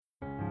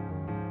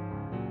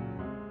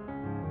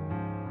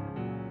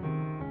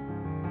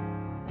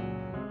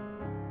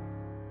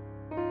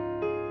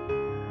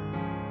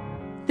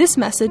This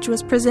message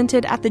was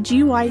presented at the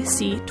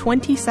GYC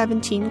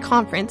 2017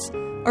 conference,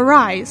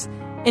 Arise,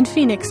 in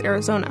Phoenix,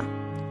 Arizona.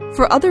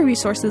 For other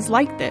resources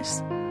like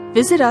this,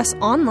 visit us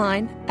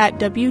online at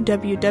www.gycweb.org.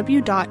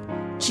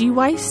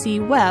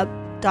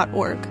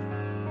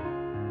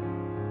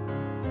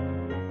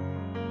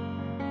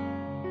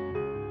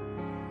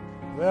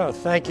 Well,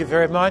 thank you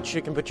very much.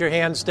 You can put your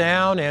hands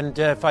down, and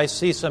if I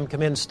see some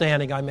come in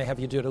standing, I may have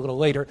you do it a little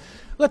later.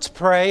 Let's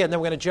pray, and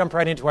then we're going to jump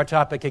right into our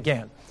topic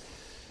again.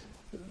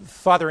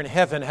 Father in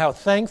heaven, how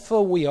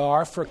thankful we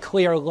are for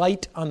clear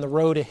light on the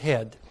road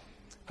ahead.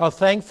 How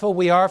thankful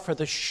we are for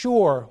the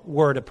sure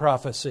word of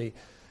prophecy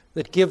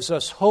that gives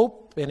us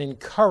hope and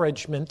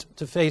encouragement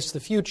to face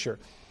the future.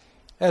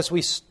 As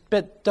we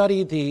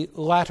study the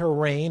latter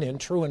rain and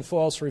true and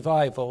false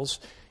revivals,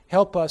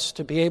 help us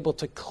to be able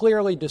to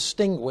clearly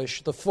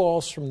distinguish the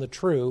false from the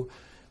true,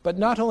 but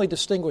not only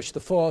distinguish the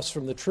false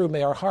from the true,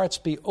 may our hearts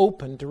be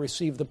open to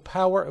receive the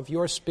power of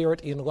your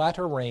Spirit in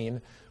latter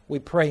rain. We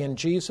pray in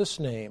Jesus'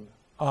 name.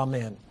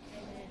 Amen.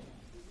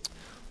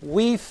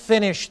 We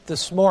finished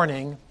this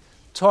morning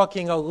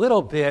talking a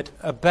little bit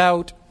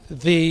about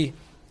the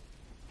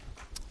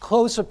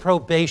close of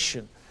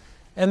probation.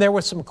 And there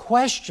were some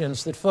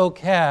questions that folk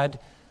had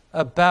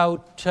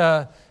about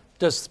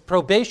does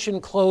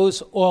probation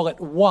close all at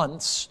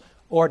once,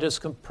 or does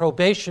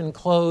probation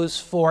close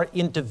for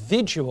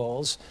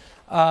individuals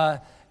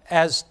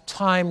as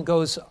time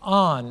goes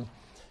on?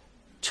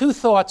 Two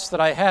thoughts that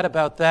I had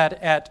about that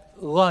at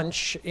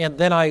lunch, and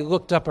then I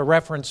looked up a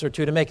reference or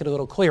two to make it a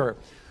little clearer.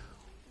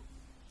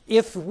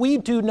 If we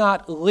do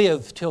not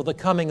live till the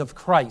coming of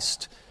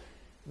Christ,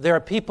 there are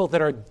people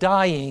that are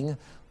dying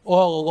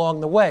all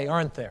along the way,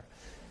 aren't there?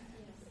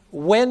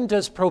 When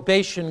does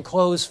probation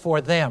close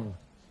for them?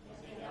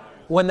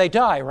 When they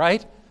die,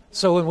 right?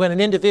 So when an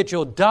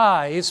individual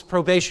dies,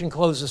 probation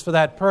closes for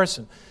that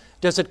person.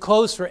 Does it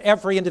close for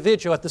every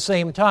individual at the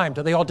same time?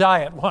 Do they all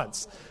die at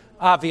once?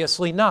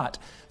 Obviously not.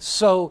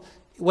 So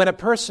when a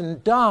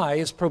person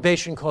dies,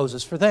 probation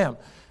closes for them.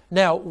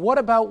 Now, what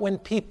about when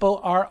people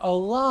are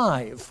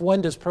alive?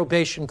 When does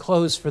probation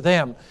close for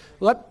them?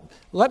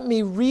 Let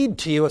me read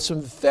to you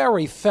some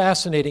very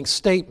fascinating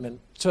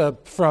statement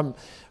from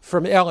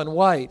Ellen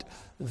White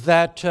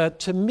that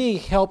to me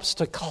helps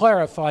to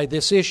clarify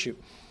this issue.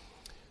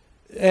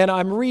 And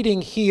I'm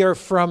reading here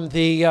from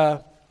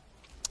the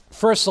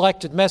First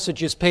Selected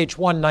Messages, page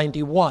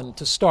 191,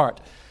 to start.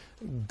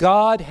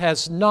 God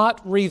has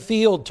not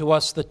revealed to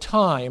us the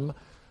time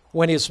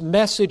when his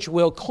message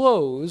will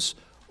close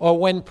or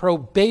when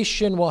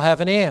probation will have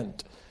an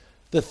end.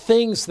 The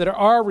things that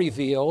are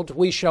revealed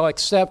we shall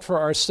accept for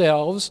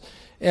ourselves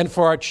and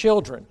for our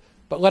children.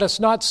 But let us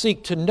not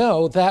seek to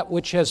know that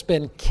which has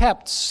been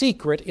kept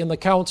secret in the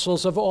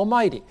counsels of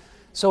Almighty.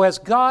 So has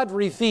God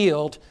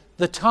revealed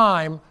the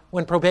time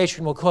when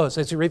probation will close?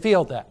 Has he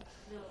revealed that?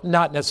 No.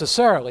 Not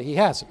necessarily. He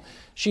hasn't.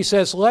 She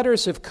says,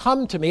 letters have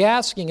come to me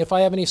asking if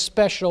I have any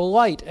special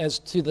light as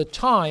to the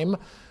time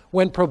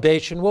when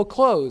probation will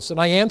close. And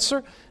I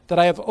answer that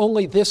I have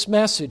only this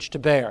message to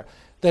bear,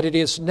 that it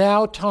is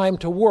now time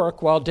to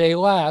work while day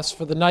lasts,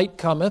 for the night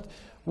cometh,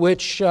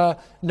 which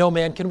no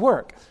man can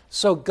work.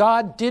 So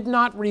God did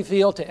not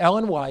reveal to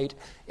Ellen White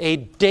a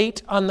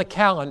date on the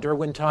calendar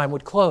when time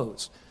would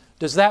close.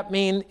 Does that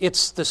mean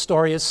the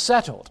story is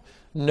settled?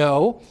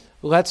 No.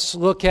 Let's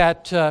look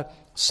at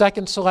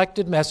Second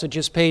Selected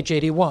Messages, page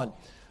 81.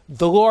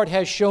 The Lord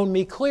has shown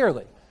me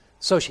clearly.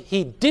 So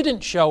he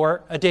didn't show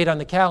her a date on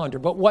the calendar,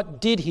 but what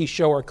did he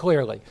show her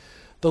clearly?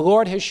 The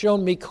Lord has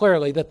shown me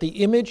clearly that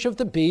the image of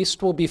the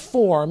beast will be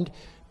formed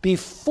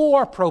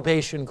before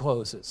probation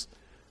closes.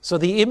 So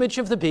the image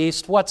of the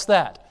beast, what's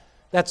that?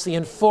 That's the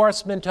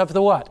enforcement of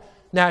the what?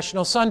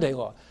 National Sunday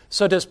Law.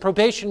 So does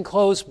probation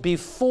close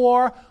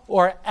before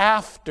or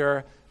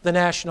after the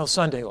National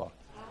Sunday Law?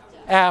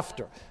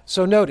 After.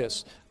 So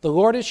notice, the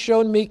Lord has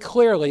shown me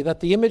clearly that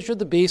the image of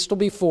the beast will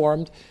be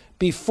formed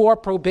before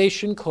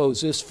probation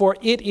closes, for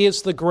it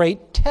is the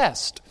great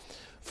test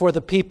for the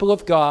people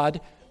of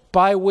God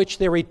by which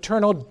their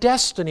eternal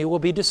destiny will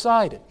be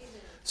decided.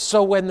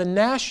 So when the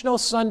National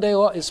Sunday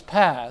Law is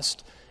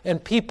passed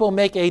and people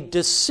make a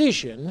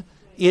decision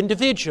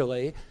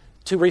individually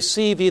to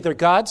receive either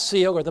God's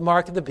seal or the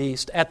mark of the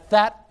beast, at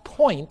that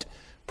point,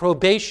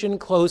 probation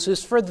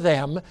closes for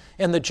them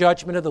and the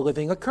judgment of the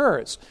living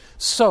occurs.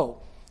 So,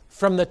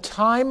 from the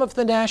time of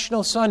the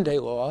National Sunday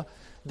Law,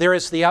 there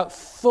is the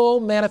full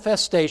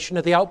manifestation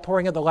of the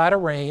outpouring of the latter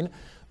rain.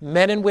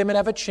 Men and women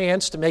have a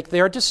chance to make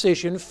their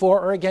decision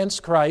for or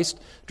against Christ,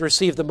 to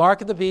receive the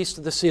mark of the beast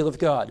or the seal of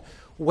God.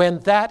 When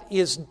that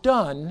is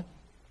done,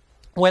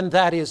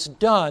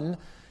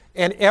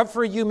 and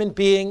every human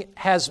being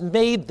has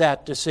made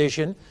that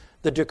decision,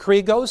 the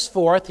decree goes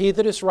forth, he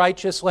that is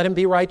righteous, let him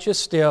be righteous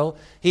still.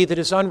 He that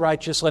is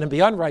unrighteous, let him be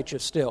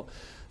unrighteous still.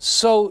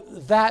 So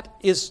that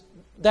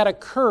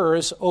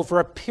occurs over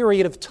a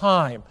period of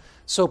time.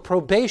 So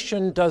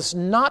probation does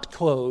not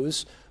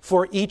close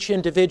for each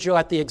individual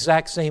at the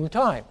exact same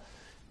time.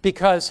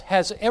 Because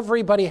has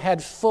everybody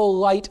had full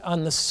light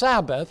on the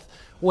Sabbath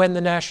when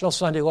the National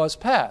Sunday Law is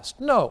passed.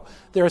 No,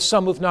 there are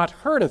some who've not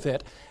heard of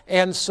it,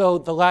 and so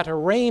the latter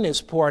rain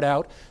is poured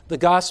out. The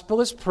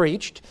gospel is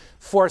preached.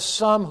 For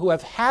some who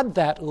have had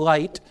that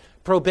light,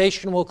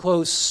 probation will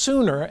close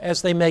sooner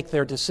as they make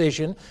their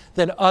decision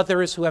than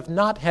others who have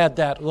not had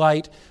that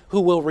light,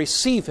 who will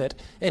receive it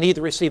and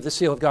either receive the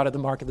seal of God or the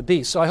mark of the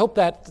beast. So I hope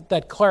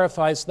that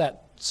clarifies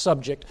that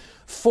subject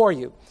for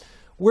you.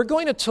 We're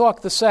going to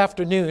talk this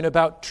afternoon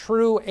about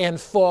true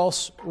and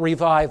false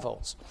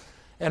revivals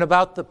and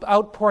about the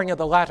outpouring of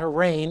the latter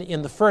rain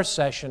in the first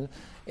session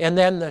and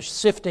then the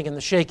sifting and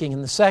the shaking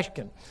in the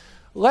second.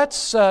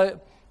 Let's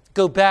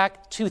go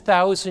back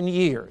 2,000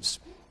 years.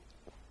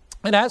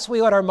 And as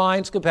we let our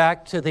minds go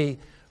back to the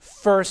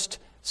first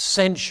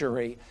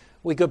century,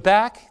 we go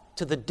back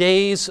to the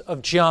days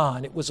of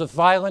John. It was a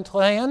violent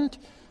land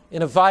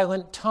in a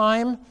violent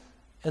time,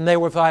 and they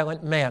were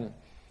violent men.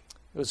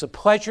 It was a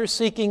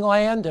pleasure-seeking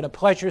land in a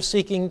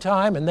pleasure-seeking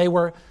time, and they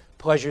were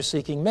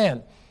pleasure-seeking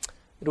men.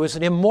 It was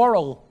an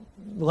immoral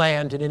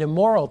land in an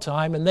immoral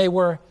time, and they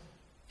were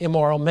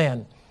immoral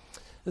men.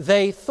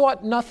 They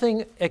thought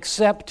nothing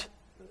except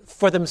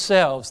for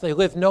themselves. They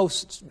lived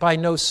by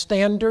no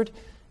standard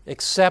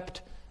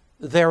except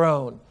their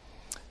own.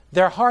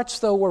 Their hearts,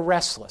 though, were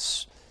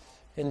restless.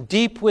 And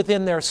deep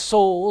within their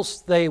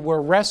souls, they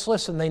were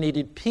restless and they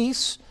needed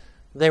peace.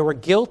 They were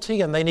guilty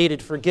and they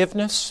needed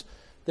forgiveness.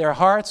 Their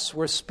hearts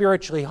were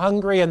spiritually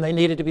hungry and they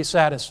needed to be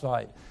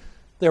satisfied.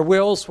 Their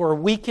wills were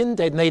weakened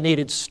and they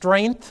needed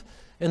strength,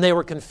 and they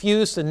were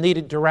confused and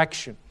needed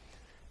direction.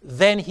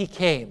 Then he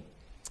came.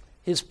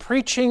 His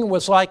preaching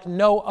was like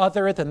no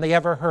other than they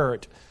ever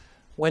heard.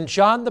 When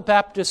John the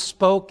Baptist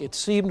spoke, it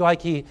seemed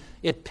like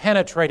it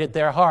penetrated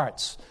their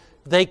hearts.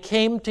 They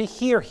came to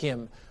hear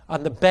him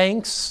on the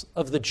banks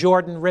of the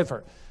Jordan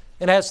River.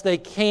 And as they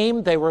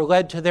came, they were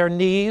led to their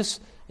knees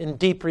in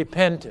deep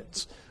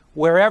repentance.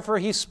 Wherever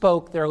he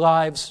spoke, their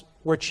lives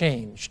were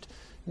changed.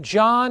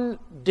 John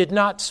did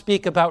not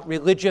speak about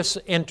religious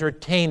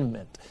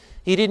entertainment.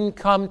 He didn't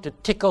come to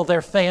tickle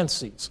their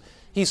fancies.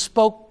 He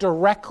spoke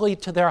directly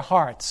to their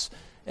hearts.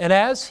 And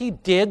as he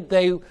did,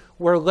 they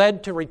were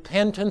led to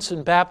repentance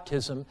and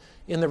baptism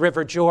in the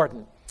River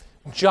Jordan.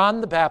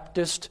 John the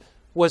Baptist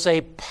was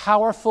a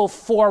powerful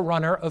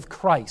forerunner of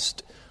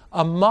Christ,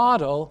 a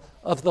model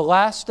of the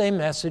last day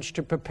message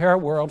to prepare a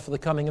world for the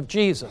coming of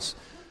Jesus.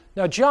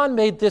 Now, John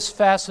made this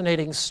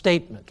fascinating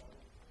statement.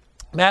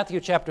 Matthew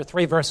chapter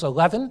 3, verse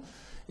 11.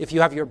 If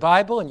you have your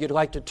Bible and you'd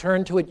like to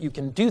turn to it, you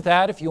can do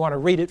that. If you want to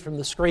read it from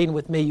the screen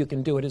with me, you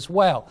can do it as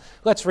well.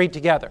 Let's read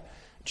together.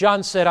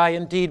 John said, I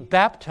indeed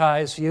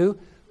baptize you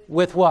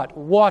with what?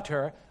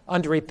 Water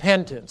unto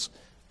repentance.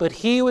 But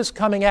he who is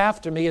coming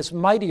after me is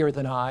mightier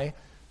than I,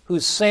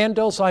 whose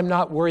sandals I'm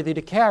not worthy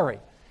to carry.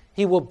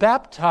 He will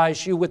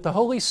baptize you with the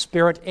Holy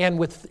Spirit and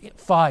with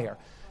fire.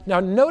 Now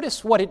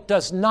notice what it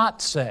does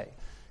not say.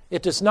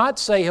 It does not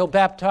say he'll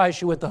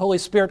baptize you with the Holy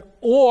Spirit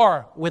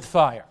or with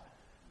fire.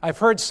 I've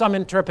heard some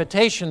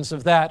interpretations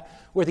of that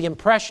where the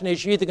impression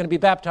is you're either going to be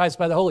baptized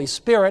by the Holy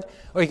Spirit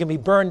or you're going to be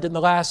burned in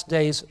the last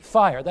days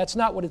fire. That's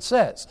not what it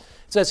says.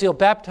 It says he'll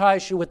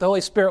baptize you with the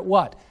Holy Spirit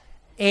what?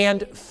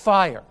 And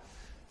fire.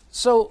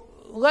 So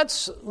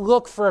let's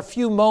look for a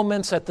few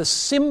moments at the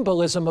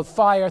symbolism of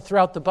fire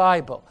throughout the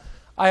Bible.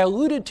 I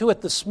alluded to it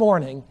this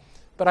morning,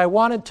 but I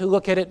wanted to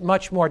look at it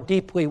much more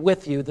deeply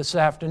with you this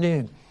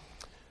afternoon.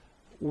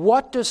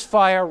 What does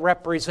fire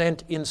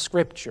represent in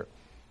Scripture?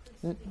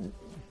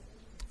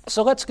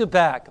 So let's go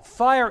back.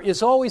 Fire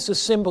is always a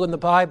symbol in the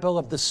Bible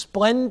of the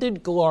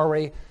splendid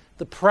glory,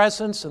 the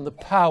presence, and the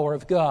power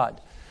of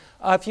God.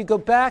 If you go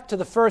back to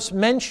the first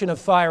mention of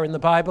fire in the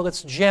Bible,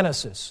 it's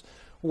Genesis,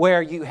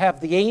 where you have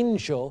the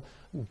angel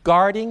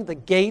guarding the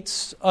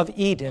gates of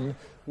Eden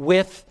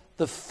with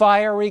the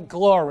fiery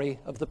glory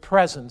of the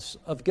presence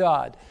of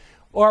God.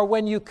 Or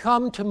when you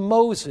come to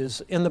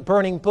Moses in the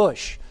burning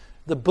bush,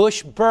 the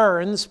bush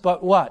burns,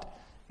 but what?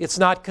 It's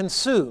not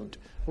consumed,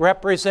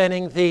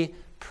 representing the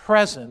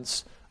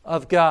presence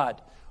of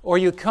God. Or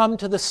you come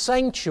to the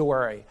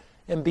sanctuary,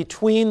 and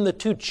between the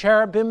two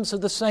cherubims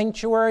of the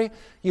sanctuary,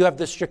 you have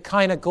the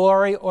Shekinah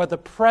glory or the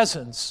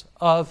presence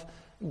of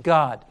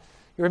God.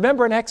 You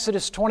remember in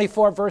Exodus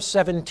 24, verse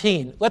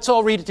 17. Let's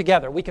all read it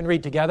together. We can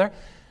read together.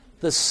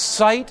 The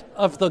sight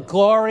of the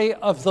glory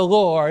of the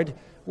Lord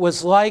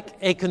was like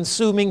a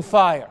consuming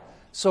fire.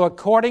 So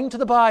according to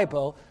the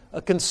Bible,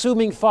 a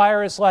consuming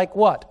fire is like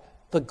what?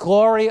 The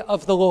glory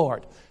of the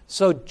Lord.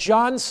 So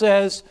John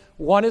says,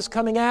 one is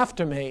coming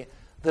after me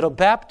that'll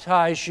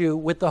baptize you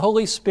with the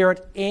Holy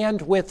Spirit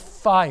and with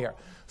fire.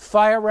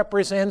 Fire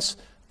represents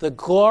the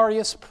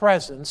glorious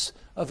presence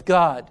of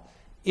God.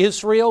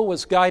 Israel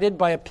was guided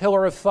by a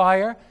pillar of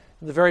fire,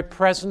 the very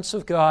presence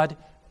of God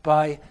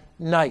by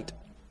night.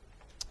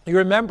 You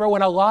remember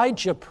when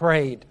Elijah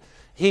prayed,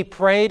 he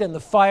prayed and the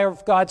fire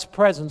of God's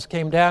presence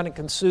came down and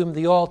consumed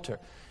the altar.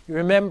 You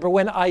remember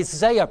when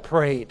Isaiah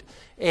prayed,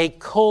 a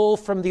coal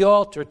from the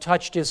altar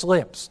touched his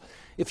lips.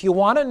 If you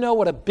want to know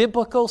what a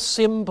biblical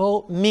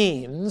symbol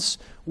means,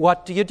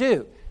 what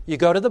do? You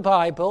go to the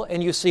Bible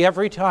and you see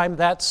every time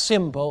that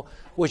symbol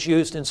was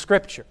used in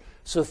Scripture.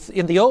 So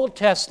in the Old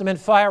Testament,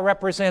 fire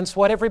represents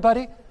what,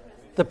 everybody?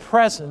 The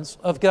presence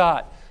of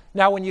God.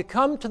 Now, when you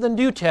come to the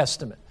New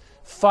Testament,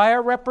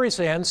 fire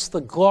represents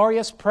the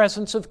glorious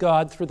presence of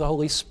God through the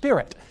Holy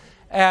Spirit.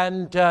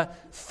 And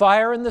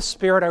fire and the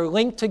Spirit are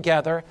linked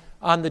together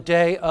on the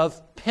day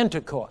of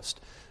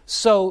Pentecost.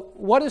 So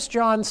what does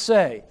John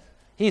say?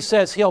 He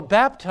says he'll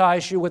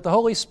baptize you with the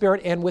Holy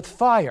Spirit and with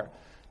fire.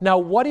 Now,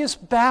 what is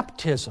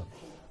baptism?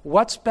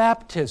 What's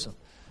baptism?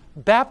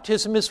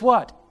 Baptism is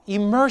what?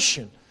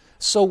 Immersion.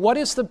 So what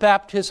is the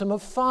baptism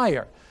of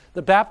fire?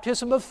 The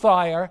baptism of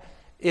fire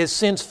is,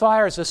 since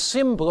fire is a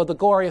symbol of the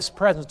glorious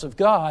presence of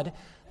God,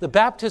 the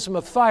baptism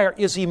of fire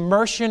is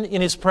immersion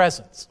in His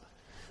presence.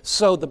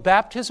 So the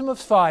baptism of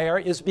fire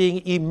is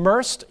being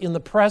immersed in the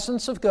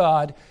presence of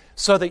God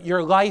so that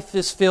your life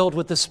is filled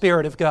with the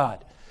Spirit of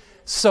God.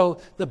 So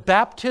the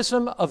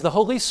baptism of the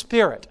Holy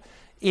Spirit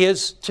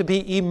is to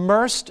be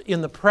immersed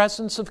in the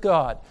presence of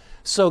God.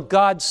 So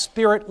God's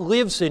Spirit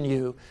lives in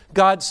you.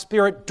 God's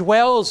Spirit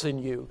dwells in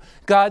you.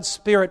 God's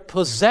Spirit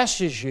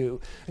possesses you.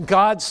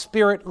 God's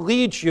Spirit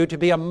leads you to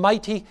be a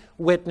mighty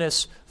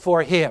witness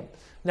for Him.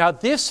 Now,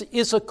 this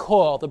is a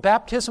call. The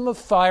baptism of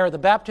fire, the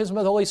baptism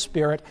of the Holy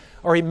Spirit,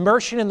 or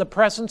immersion in the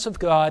presence of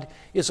God,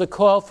 is a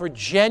call for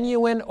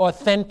genuine,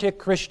 authentic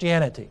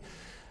Christianity.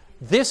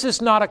 This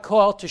is not a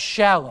call to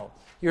shallow.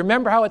 You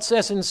remember how it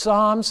says in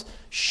Psalms,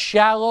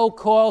 shallow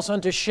calls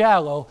unto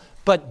shallow,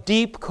 but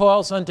deep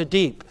calls unto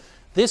deep.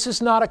 This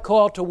is not a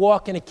call to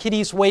walk in a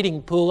kiddie's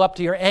wading pool up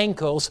to your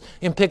ankles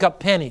and pick up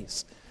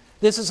pennies.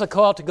 This is a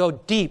call to go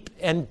deep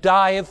and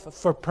dive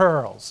for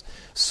pearls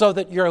so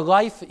that your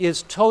life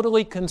is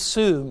totally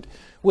consumed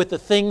with the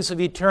things of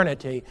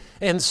eternity.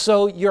 And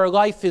so your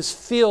life is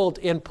filled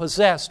and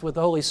possessed with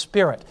the Holy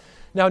Spirit.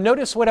 Now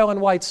notice what Ellen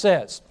White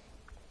says.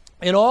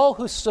 In all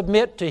who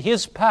submit to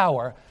His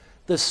power,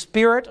 the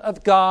Spirit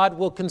of God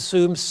will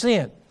consume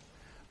sin.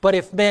 But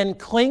if men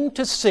cling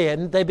to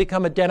sin, they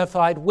become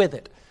identified with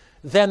it.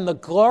 Then the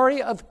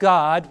glory of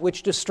God,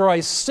 which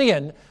destroys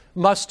sin,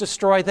 must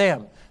destroy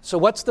them. So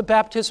what's the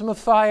baptism of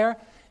fire?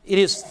 It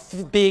is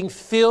being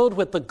filled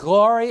with the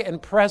glory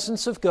and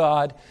presence of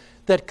God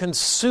that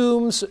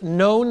consumes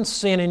known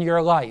sin in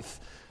your life.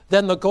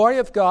 Then the glory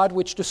of God,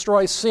 which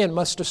destroys sin,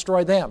 must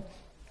destroy them.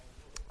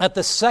 At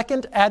the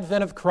second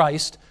advent of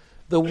Christ,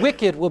 the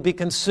wicked will be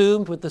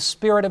consumed with the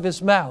spirit of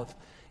His mouth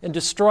and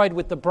destroyed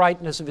with the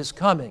brightness of His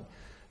coming.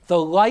 The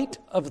light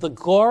of the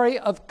glory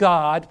of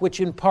God, which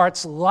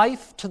imparts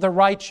life to the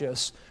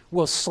righteous,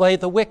 will slay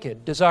the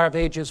wicked. Desire of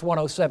Ages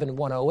 107 and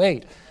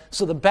 108.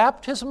 So the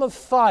baptism of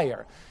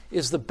fire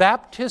is the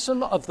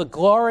baptism of the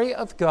glory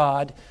of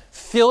God,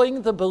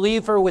 filling the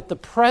believer with the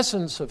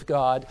presence of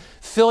God,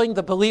 filling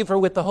the believer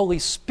with the Holy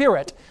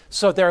Spirit,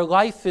 so their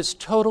life is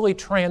totally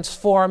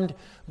transformed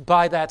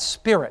by that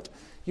Spirit.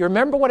 You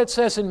remember what it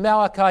says in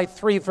Malachi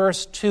 3,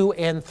 verse 2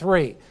 and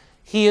 3.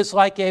 He is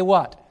like a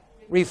what?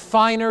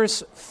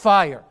 Refiner's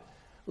fire,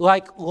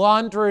 like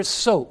launderer's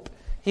soap.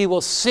 He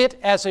will sit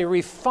as a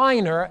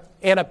refiner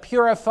and a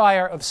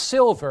purifier of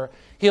silver.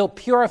 He'll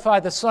purify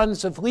the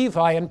sons of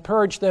Levi and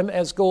purge them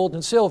as gold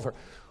and silver.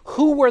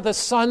 Who were the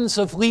sons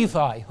of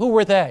Levi? Who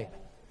were they?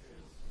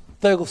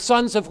 The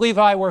sons of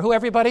Levi were who,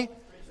 everybody?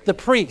 The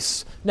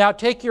priests. Now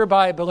take your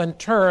Bible and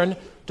turn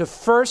to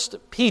 1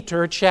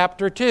 Peter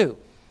chapter 2.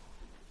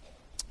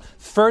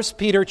 1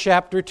 Peter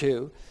chapter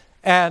 2.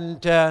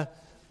 And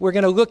we're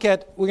going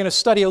to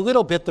study a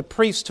little bit the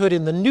priesthood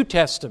in the New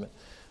Testament.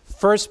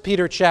 1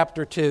 Peter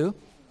chapter 2.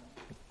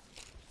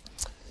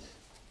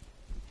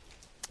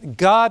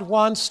 God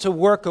wants to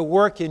work a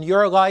work in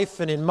your life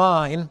and in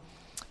mine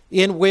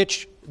in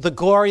which the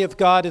glory of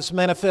God is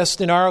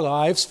manifest in our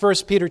lives. 1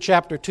 Peter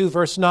chapter 2,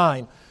 verse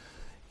 9.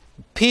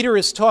 Peter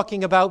is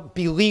talking about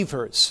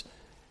believers.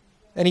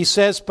 And he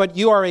says, but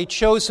you are a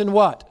chosen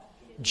what?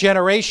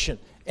 Generation.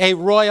 A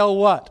royal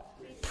what?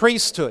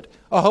 Priesthood.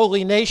 A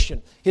holy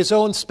nation. His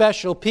own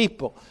special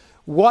people.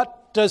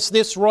 What does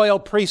this royal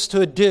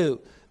priesthood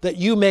do? That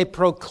you may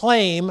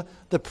proclaim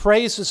the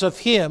praises of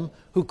Him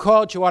who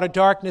called you out of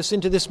darkness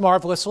into this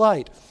marvelous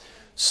light.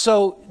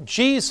 So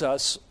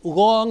Jesus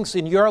longs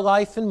in your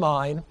life and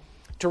mine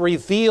to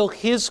reveal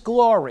His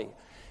glory.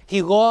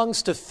 He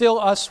longs to fill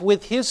us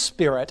with His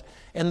Spirit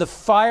and the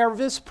fire of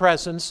His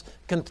presence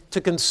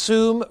to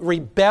consume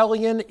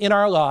rebellion in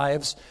our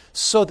lives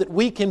so that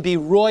we can be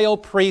royal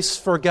priests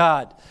for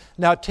God.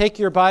 Now take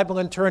your Bible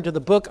and turn to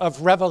the book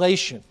of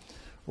Revelation.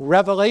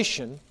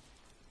 Revelation,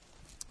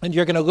 and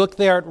you're going to look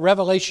there at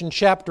Revelation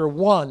chapter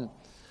 1.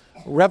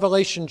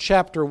 Revelation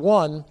chapter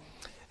 1,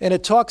 and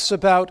it talks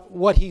about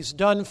what He's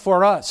done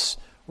for us.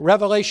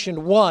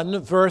 Revelation 1,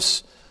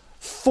 verse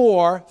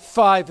 4,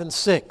 5, and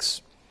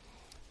 6.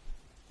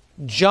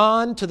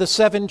 John to the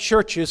 7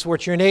 churches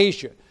which are in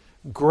Asia,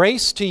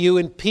 grace to you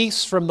and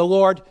peace from the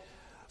Lord,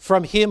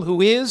 from Him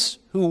who is,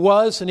 who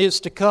was, and is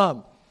to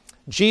come.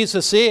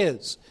 Jesus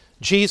is,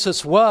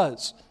 Jesus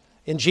was,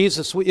 and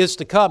Jesus is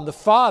to come. The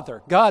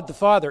Father, God the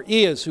Father,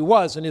 is, who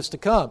was, and is to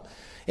come.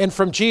 And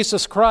from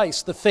Jesus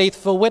Christ, the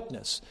faithful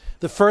witness,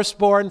 the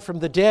firstborn from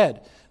the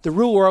dead, the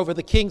ruler over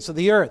the kings of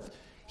the earth.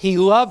 He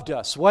loved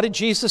us. What did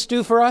Jesus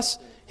do for us?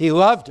 He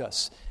loved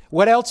us.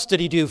 What else did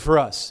he do for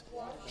us?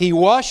 He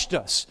washed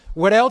us.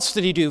 What else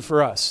did he do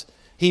for us?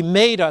 He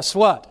made us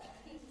what?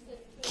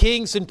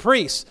 Kings and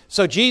priests.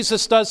 So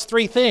Jesus does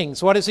three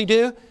things. What does he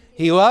do?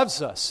 He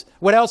loves us.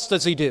 What else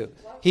does he do?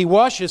 He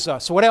washes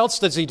us. What else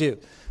does he do?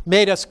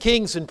 Made us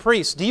kings and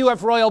priests. Do you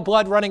have royal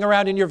blood running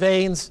around in your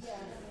veins?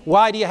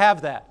 Why do you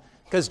have that?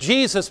 Because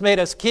Jesus made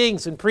us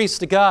kings and priests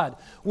to God.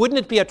 Wouldn't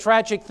it be a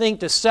tragic thing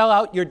to sell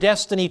out your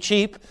destiny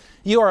cheap?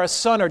 You are a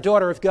son or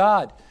daughter of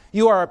God.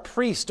 You are a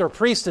priest or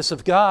priestess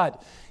of God.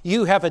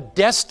 You have a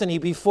destiny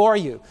before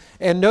you.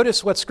 And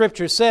notice what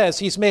Scripture says.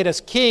 He's made us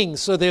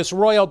kings, so there's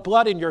royal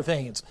blood in your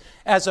veins.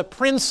 As a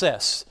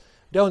princess,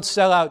 don't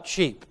sell out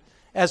cheap.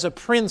 As a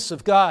prince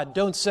of God,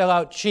 don't sell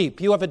out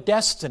cheap. You have a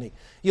destiny.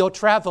 You'll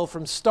travel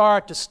from star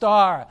to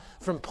star,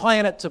 from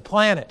planet to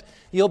planet.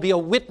 You'll be a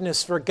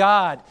witness for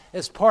God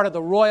as part of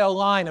the royal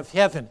line of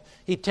heaven.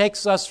 He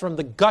takes us from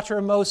the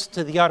guttermost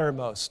to the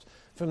uttermost,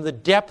 from the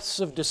depths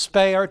of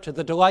despair to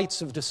the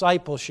delights of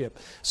discipleship.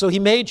 So he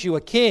made you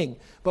a king.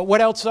 But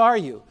what else are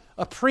you?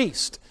 A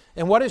priest.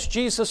 And what does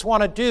Jesus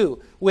want to do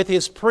with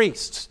his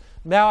priests?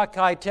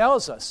 Malachi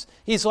tells us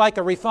he's like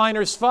a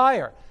refiner's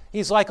fire.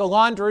 He's like a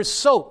launderer's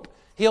soap.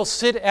 He'll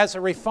sit as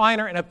a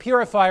refiner and a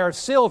purifier of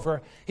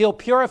silver. He'll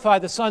purify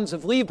the sons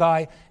of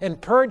Levi and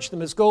purge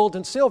them as gold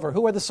and silver.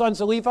 Who are the sons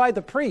of Levi?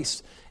 The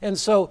priests. And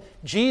so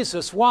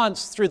Jesus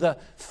wants, through the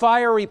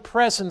fiery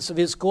presence of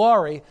his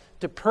glory,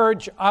 to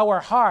purge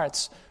our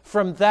hearts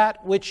from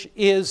that which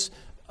is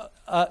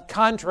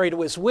contrary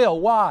to his will.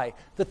 Why?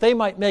 That they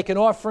might make an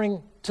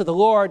offering to the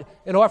Lord,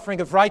 an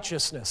offering of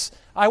righteousness.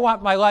 I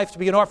want my life to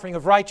be an offering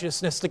of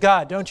righteousness to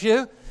God, don't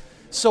you?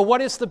 So what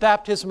is the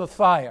baptism of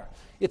fire?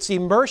 It's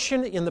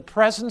immersion in the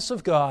presence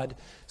of God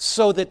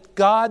so that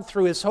God,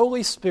 through his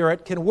Holy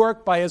Spirit, can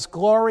work by his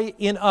glory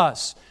in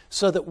us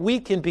so that we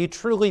can be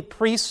truly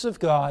priests of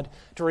God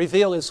to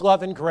reveal his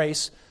love and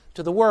grace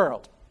to the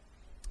world.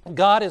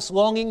 God is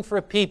longing for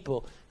a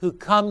people who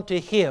come to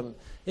him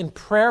and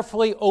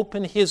prayerfully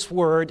open his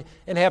word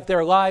and have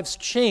their lives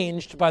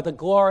changed by the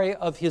glory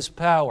of his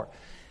power.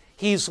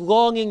 He's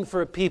longing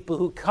for a people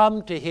who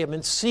come to him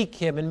and seek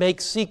him and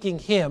make seeking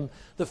him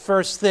the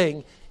first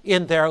thing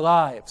in their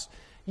lives.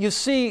 You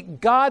see,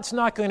 God's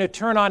not going to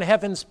turn on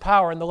heaven's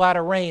power in the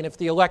latter rain if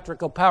the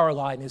electrical power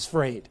line is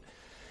frayed.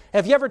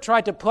 Have you ever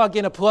tried to plug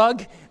in a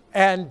plug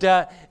and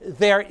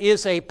there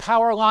is a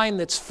power line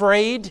that's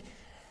frayed?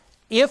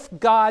 If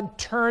God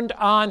turned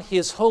on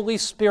his Holy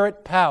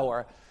Spirit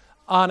power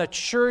on a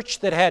church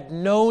that had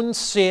known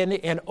sin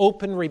and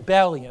open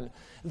rebellion,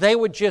 they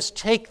would just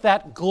take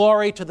that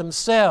glory to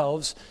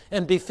themselves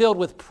and be filled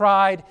with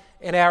pride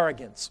and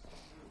arrogance.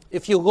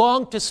 If you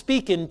long to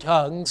speak in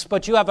tongues,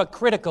 but you have a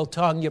critical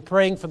tongue, you're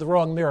praying for the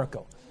wrong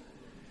miracle.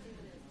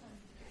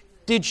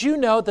 Did you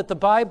know that the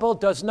Bible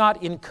does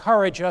not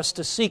encourage us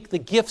to seek the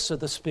gifts of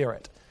the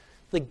Spirit?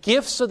 The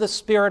gifts of the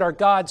Spirit are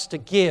God's to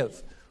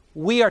give.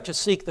 We are to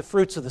seek the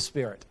fruits of the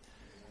Spirit.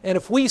 And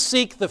if we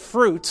seek the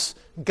fruits,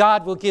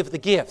 God will give the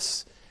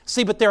gifts.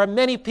 See, but there are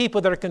many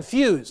people that are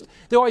confused.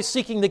 They're always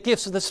seeking the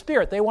gifts of the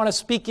Spirit. They want to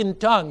speak in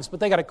tongues,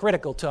 but they got a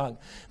critical tongue.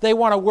 They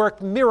want to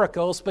work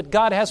miracles, but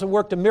God hasn't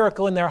worked a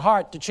miracle in their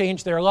heart to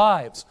change their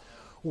lives.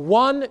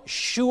 One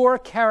sure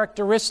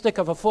characteristic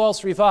of a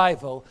false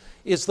revival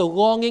is the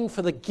longing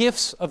for the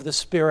gifts of the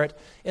Spirit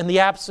and the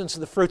absence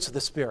of the fruits of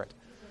the Spirit.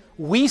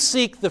 We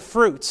seek the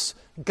fruits,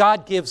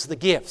 God gives the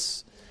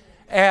gifts.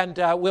 And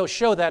we'll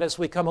show that as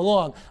we come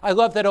along. I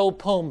love that old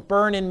poem,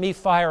 "Burn in me,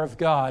 fire of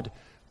God.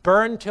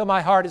 Burn till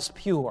my heart is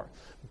pure.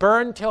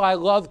 Burn till I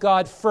love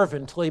God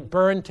fervently.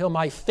 Burn till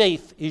my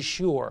faith is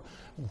sure.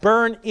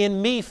 Burn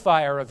in me,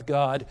 fire of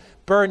God.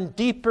 Burn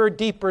deeper,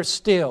 deeper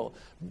still.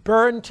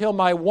 Burn till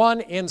my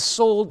one and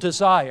sole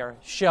desire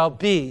shall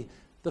be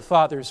the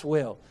Father's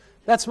will."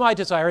 That's my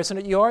desire, isn't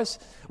it yours?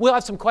 We'll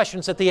have some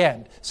questions at the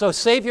end. So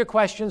save your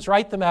questions,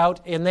 write them out,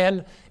 and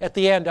then at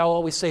the end I'll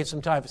always save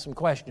some time for some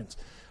questions.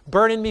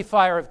 Burn in me,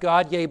 fire of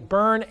God, yea,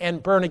 burn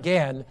and burn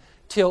again,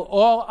 till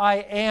all I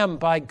am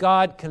by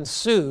God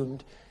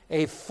consumed,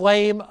 a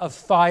flame of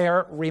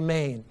fire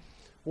remain.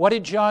 What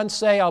did John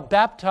say? I'll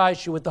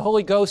baptize you with the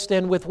Holy Ghost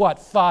and with what?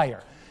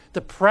 Fire.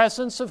 The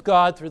presence of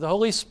God through the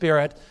Holy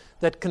Spirit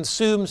that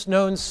consumes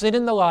known sin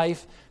in the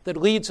life, that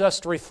leads us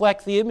to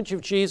reflect the image of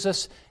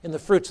Jesus in the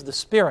fruits of the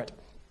Spirit.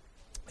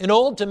 In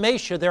old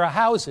Dalmatia, there are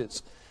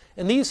houses,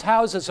 and these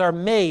houses are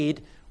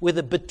made with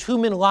a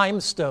bitumen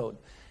limestone.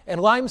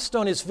 And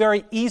limestone is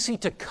very easy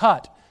to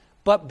cut,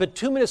 but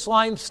bituminous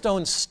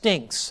limestone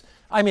stinks.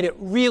 I mean, it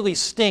really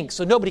stinks,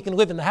 so nobody can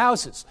live in the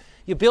houses.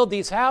 You build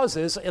these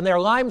houses, and they're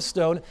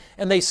limestone,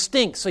 and they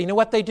stink. So you know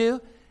what they do?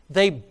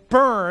 They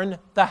burn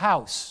the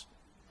house.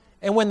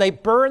 And when they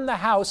burn the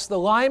house, the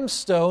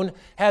limestone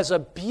has a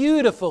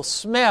beautiful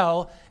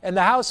smell, and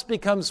the house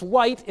becomes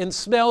white and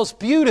smells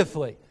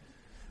beautifully.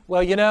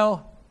 Well, you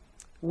know,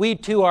 we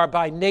too are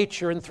by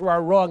nature and through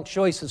our wrong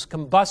choices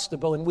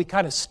combustible, and we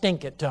kind of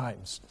stink at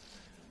times.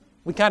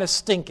 We kind of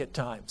stink at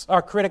times.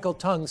 Our critical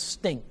tongues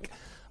stink.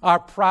 Our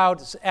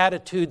proud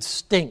attitudes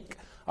stink.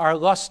 Our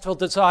lustful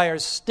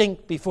desires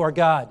stink before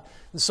God.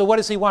 And so what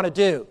does he want to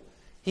do?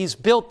 He's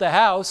built the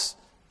house.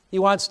 He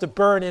wants to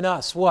burn in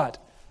us what?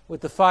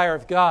 With the fire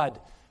of God,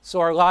 so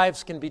our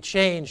lives can be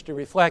changed to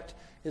reflect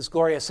his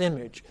glorious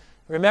image.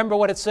 Remember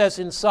what it says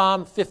in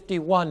Psalm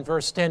 51,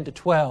 verse 10 to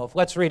 12.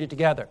 Let's read it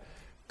together.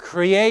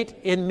 Create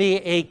in me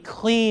a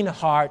clean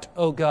heart,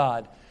 O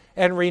God,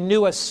 and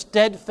renew a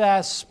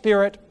steadfast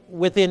spirit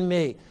within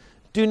me.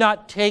 Do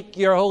not take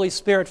your Holy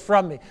Spirit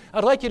from me.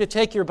 I'd like you to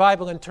take your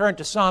Bible and turn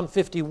to Psalm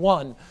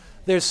 51.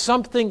 There's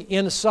something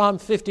in Psalm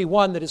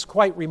 51 that is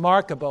quite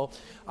remarkable.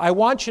 I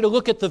want you to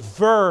look at the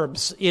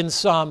verbs in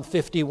Psalm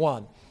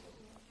 51.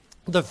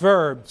 The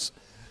verbs.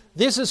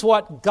 This is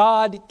what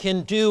God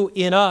can do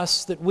in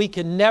us that we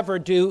can never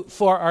do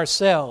for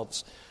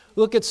ourselves.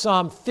 Look at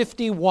Psalm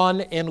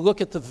 51 and look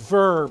at the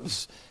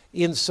verbs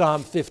in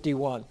Psalm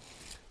 51.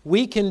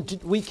 We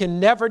can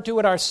never do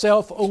it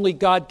ourselves, only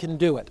God can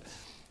do it.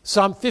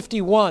 Psalm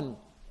 51,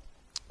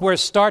 we're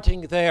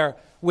starting there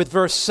with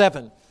verse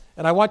 7,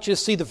 and I want you to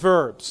see the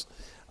verbs.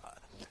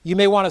 You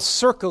may want to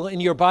circle in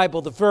your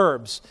Bible the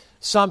verbs.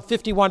 Psalm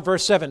 51,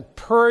 verse 7,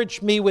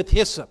 purge me with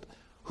hyssop.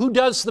 Who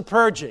does the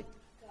purging?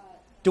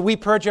 Do we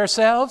purge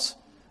ourselves?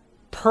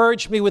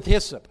 Purge me with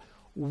hyssop.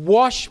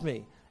 Wash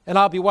me, and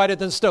I'll be whiter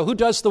than snow. Who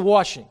does the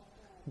washing?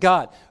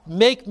 God.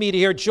 Make me to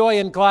hear joy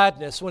and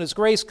gladness. When his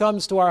grace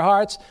comes to our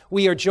hearts,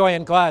 we hear joy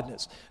and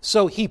gladness.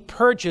 So he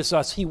purges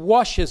us. He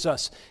washes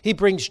us. He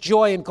brings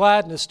joy and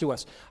gladness to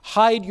us.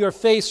 Hide your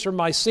face from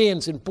my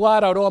sins and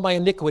blot out all my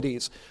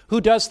iniquities.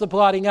 Who does the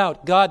blotting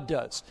out? God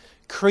does.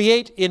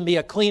 Create in me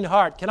a clean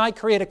heart. Can I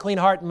create a clean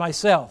heart in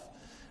myself?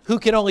 Who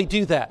can only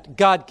do that?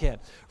 God can.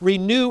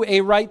 Renew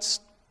a right,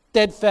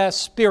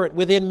 steadfast spirit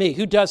within me.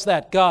 Who does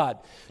that? God.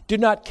 Do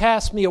not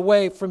cast me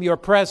away from your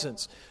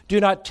presence. Do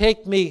not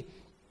take me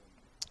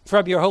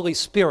from your Holy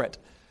Spirit.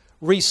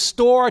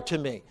 Restore to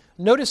me.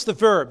 Notice the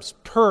verbs,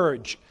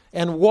 purge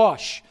and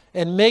wash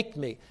and make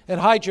me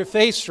and hide your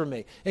face from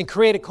me and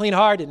create a clean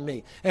heart in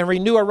me and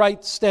renew a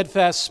right,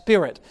 steadfast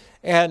spirit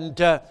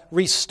and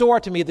restore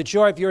to me the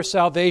joy of your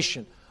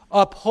salvation.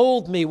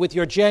 Uphold me with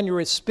your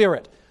generous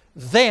spirit.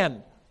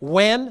 Then,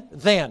 when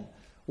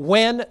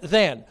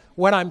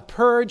I'm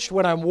purged,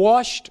 when I'm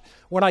washed,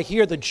 when I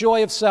hear the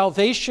joy of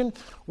salvation,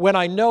 when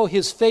I know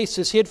his face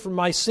is hid from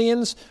my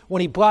sins, when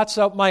he blots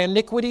out my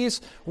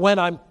iniquities, when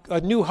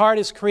a new heart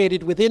is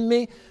created within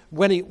me,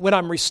 when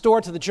I'm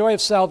restored to the joy of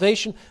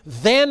salvation,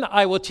 then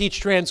I will teach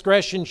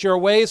transgressions your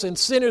ways, and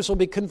sinners will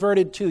be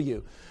converted to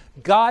you.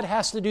 God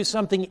has to do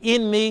something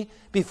in me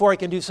before he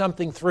can do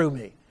something through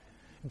me.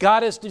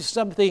 God has to do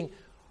something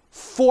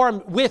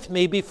with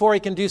me before he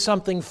can do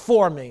something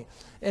for me.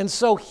 And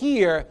so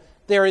here,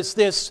 there is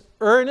this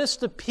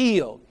earnest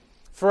appeal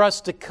for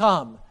us to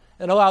come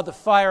and allow the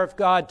fire of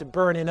God to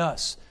burn in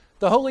us.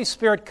 The Holy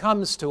Spirit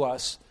comes to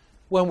us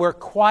when we're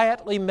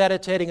quietly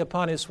meditating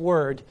upon his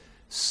word,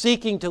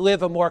 seeking to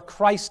live a more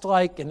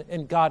Christ-like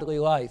and godly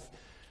life.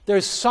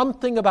 There's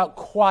something about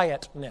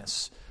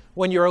quietness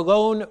when you're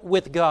alone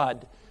with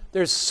God.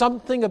 There's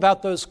something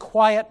about those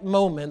quiet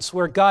moments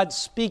where God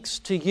speaks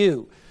to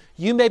you.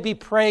 You may be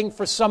praying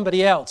for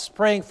somebody else,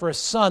 praying for a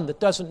son that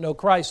doesn't know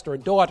Christ or a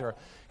daughter,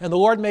 and the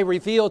Lord may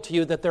reveal to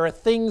you that there are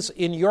things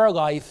in your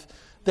life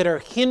that are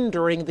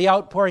hindering the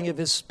outpouring of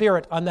his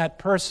Spirit on that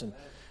person.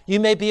 You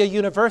may be a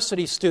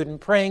university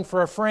student praying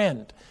for a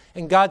friend,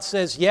 and God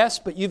says, yes,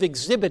 but you've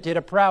exhibited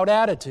a proud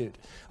attitude,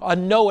 a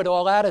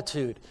know-it-all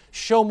attitude.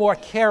 Show more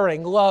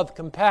caring, love,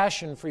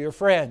 compassion for your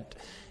friend.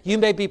 You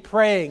may be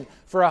praying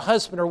for a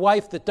husband or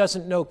wife that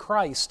doesn't know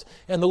Christ,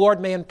 and the Lord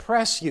may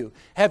impress you.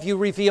 Have you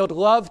revealed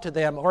love to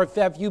them, or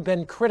have you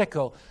been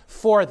critical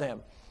for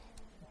them?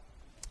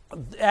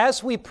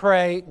 As we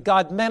pray,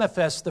 God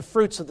manifests the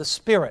fruits of the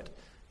Spirit.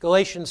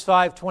 Galatians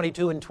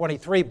 5:22 and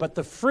 23, but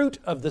the fruit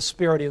of the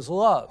Spirit is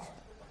love,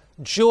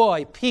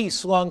 joy,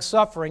 peace,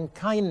 long-suffering,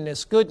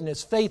 kindness,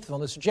 goodness,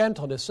 faithfulness,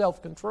 gentleness,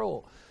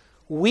 self-control.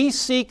 We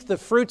seek the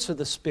fruits of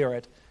the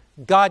Spirit.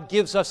 God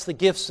gives us the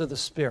gifts of the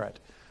Spirit.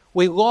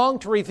 We long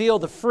to reveal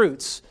the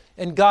fruits,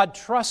 and God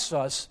trusts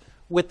us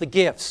with the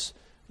gifts.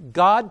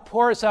 God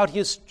pours out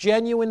his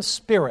genuine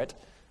Spirit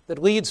that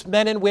leads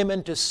men and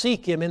women to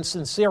seek him in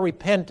sincere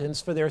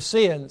repentance for their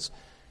sins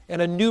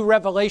and a new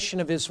revelation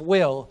of his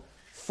will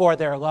for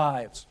their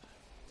lives.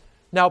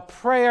 Now,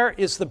 prayer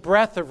is the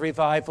breath of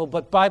revival,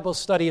 but Bible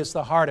study is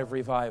the heart of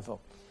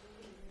revival.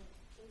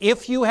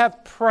 If you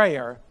have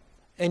prayer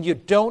and you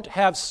don't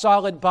have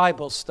solid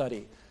Bible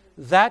study,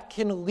 that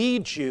can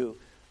lead you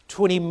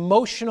to an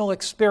emotional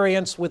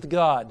experience with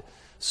God.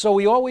 So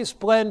we always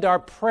blend our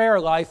prayer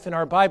life and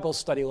our Bible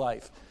study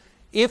life.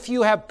 If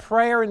you have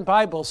prayer and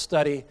Bible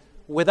study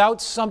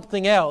without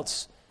something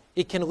else,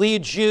 it can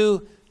lead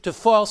you to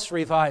false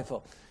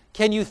revival.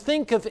 Can you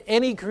think of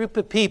any group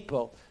of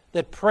people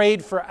that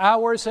prayed for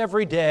hours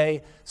every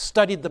day,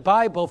 studied the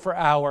Bible for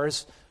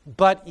hours,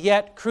 but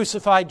yet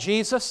crucified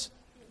Jesus?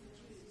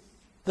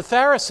 The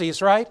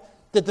Pharisees, right?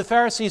 Did the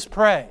Pharisees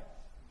pray?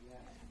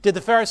 Did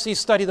the Pharisees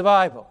study the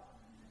Bible?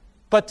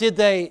 But did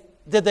they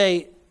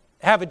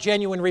have a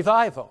genuine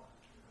revival.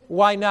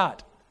 Why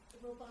not?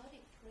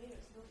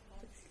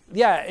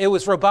 Yeah, it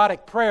was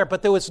robotic prayer,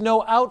 but there was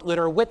no outlet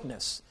or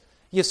witness.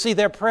 You see,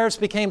 their prayers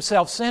became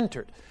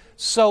self-centered.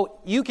 So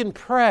you can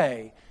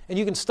pray and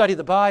you can study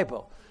the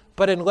Bible,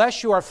 but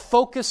unless you are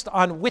focused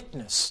on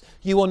witness,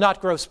 you will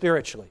not grow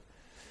spiritually.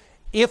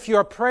 If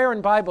your prayer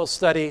and Bible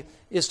study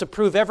is to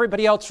prove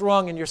everybody else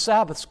wrong in your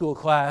Sabbath school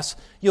class,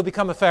 you'll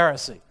become a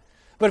Pharisee.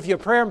 But if your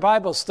prayer and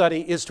Bible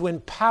study is to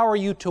empower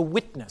you to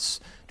witness,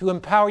 to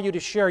empower you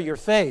to share your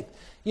faith.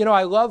 You know,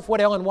 I love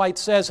what Ellen White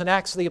says in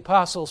Acts of the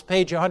Apostles,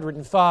 page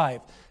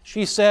 105.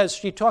 She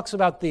talks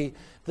about the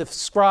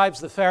scribes,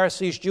 the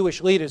Pharisees,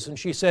 Jewish leaders, and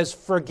she says,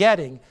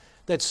 forgetting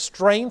that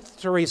strength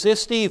to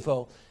resist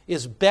evil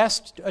is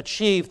best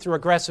achieved through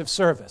aggressive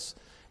service.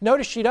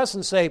 Notice she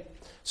doesn't say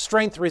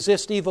strength to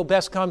resist evil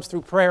best comes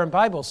through prayer and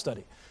Bible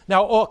study.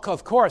 Now,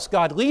 of course,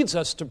 God leads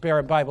us to prayer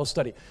and Bible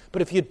study,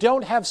 but if you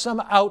don't have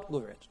some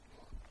outlet,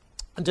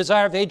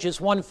 Desire of Ages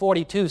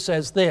 142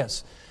 says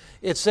this.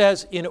 It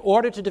says, in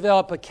order to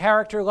develop a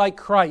character like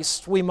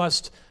Christ, we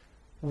must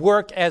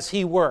work as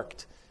he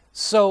worked.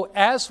 So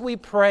as we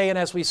pray and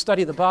as we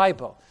study the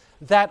Bible,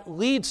 that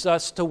leads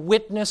us to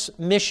witness,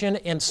 mission,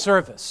 and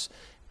service.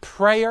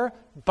 Prayer,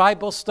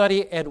 Bible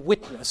study, and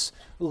witness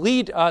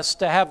lead us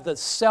to have the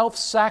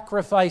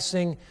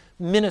self-sacrificing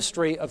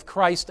ministry of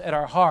Christ at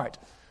our heart.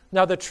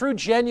 Now, the true,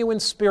 genuine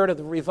spirit of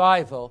the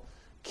revival,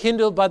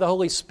 kindled by the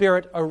Holy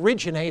Spirit,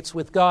 originates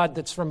with God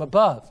that's from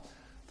above.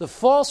 The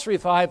false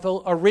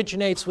revival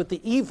originates with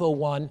the evil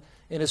one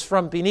and is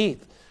from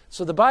beneath.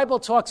 So the Bible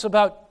talks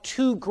about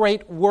two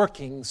great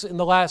workings in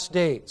the last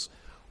days.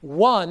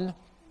 One,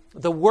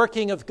 the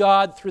working of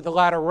God through the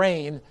latter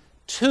rain.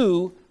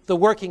 Two, the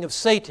working of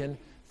Satan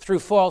through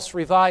false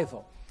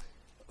revival.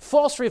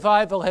 False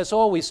revival has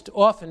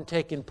often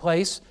taken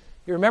place.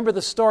 You remember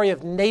the story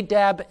of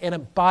Nadab and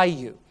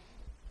Abihu.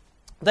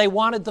 They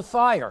wanted the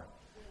fire.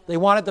 They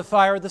wanted the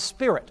fire of the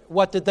Spirit.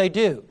 What did they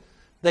do?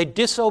 They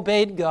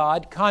disobeyed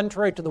God,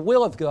 contrary to the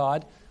will of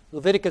God.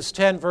 Leviticus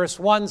 10, verse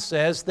 1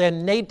 says,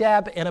 then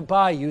Nadab and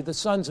Abihu, the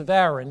sons of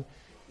Aaron,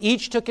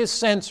 each took his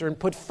censer and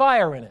put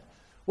fire in it.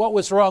 What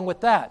was wrong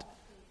with that?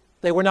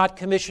 They were not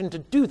commissioned to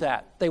do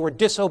that. They were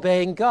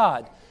disobeying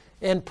God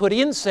and put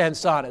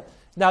incense on it.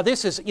 Now,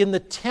 this is in the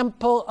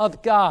temple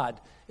of God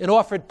and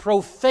offered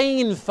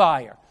profane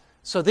fire.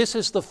 So this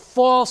is the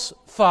false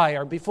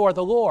fire before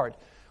the Lord,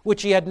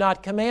 which he had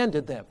not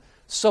commanded them.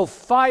 So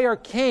fire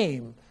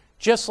came,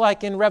 just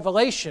like in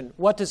Revelation.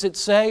 What does it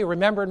say?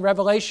 Remember in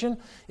Revelation?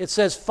 It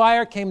says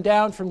fire came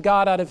down from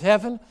God out of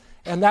heaven,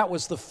 and that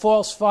was the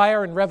false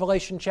fire in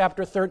Revelation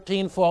chapter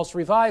 13, false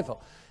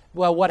revival.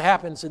 Well, what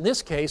happens in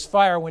this case?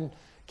 Fire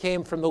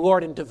came from the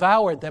Lord and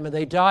devoured them, and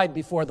they died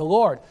before the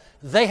Lord.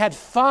 They had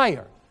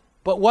fire,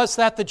 but was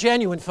that the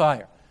genuine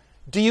fire?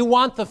 Do you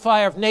want the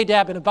fire of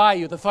Nadab and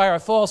Abihu, the fire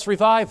of false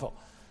revival?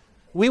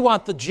 We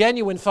want the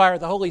genuine fire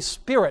of the Holy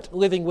Spirit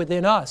living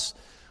within us.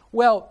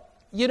 Well,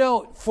 you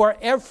know, for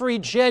every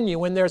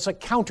genuine, there's a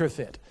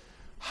counterfeit.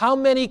 How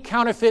many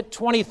counterfeit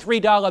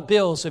 $23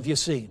 bills have you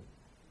seen?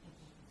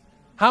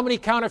 How many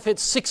counterfeit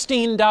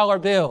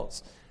 $16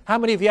 bills? How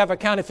many of you have a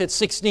counterfeit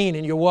 16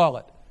 in your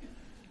wallet?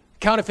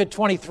 Counterfeit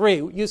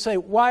 23. You say,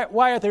 why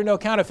are there no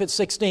counterfeit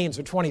 16s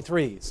or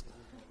 23s?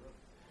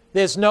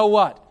 There's no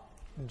what?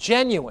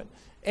 Genuine.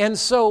 And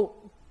so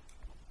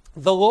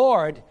the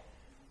Lord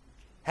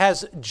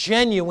has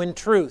genuine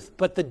truth,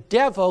 but the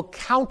devil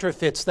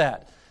counterfeits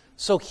that.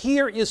 So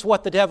here is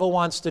what the devil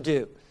wants to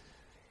do.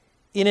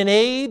 In an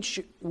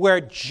age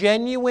where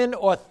genuine,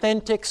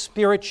 authentic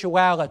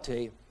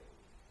spirituality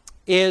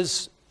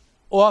is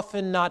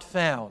often not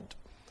found,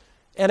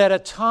 and at a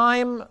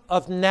time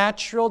of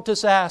natural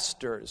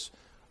disasters,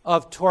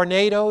 of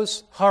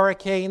tornadoes,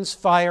 hurricanes,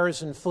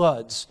 fires, and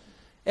floods,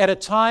 at a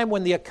time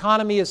when the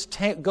economy is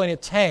going to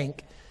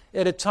tank,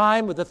 at a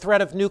time with the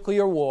threat of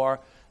nuclear war,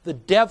 the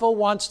devil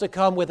wants to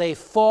come with a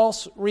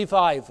false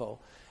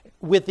revival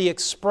with the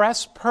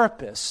express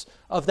purpose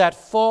of that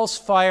false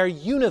fire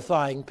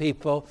unifying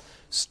people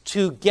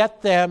to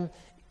get them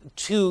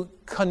to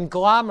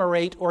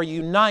conglomerate or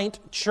unite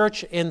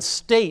church and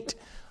state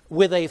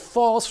with a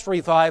false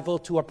revival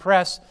to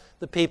oppress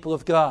the people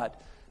of God.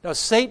 Now,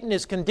 Satan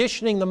is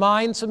conditioning the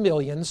minds of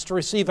millions to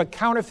receive a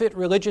counterfeit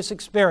religious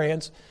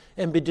experience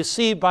and be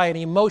deceived by an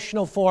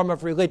emotional form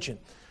of religion.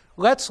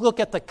 Let's look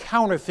at the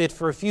counterfeit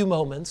for a few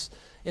moments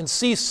and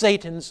see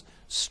Satan's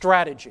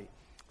strategy.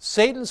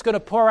 Satan's going to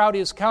pour out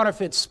his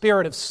counterfeit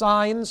spirit of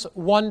signs,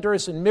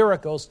 wonders, and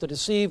miracles to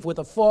deceive with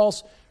a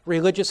false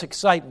religious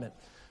excitement.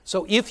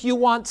 So if you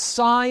want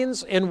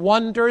signs and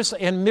wonders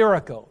and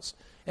miracles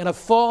and a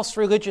false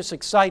religious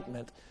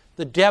excitement,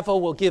 the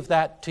devil will give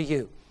that to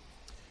you.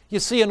 You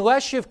see,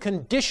 unless you've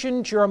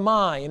conditioned your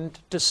mind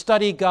to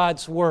study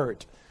God's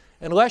Word,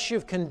 unless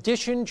you've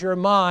conditioned your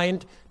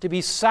mind to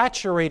be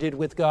saturated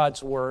with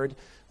God's Word,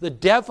 the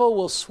devil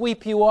will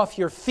sweep you off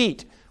your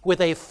feet with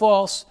a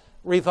false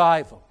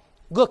revival.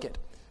 Look at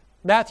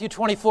Matthew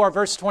 24,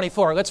 verse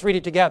 24. Let's read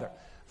it together.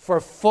 For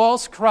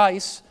false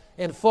Christs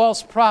and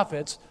false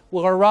prophets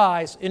will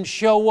arise and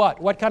show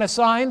what? What kind of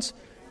signs?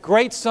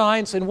 Great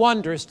signs and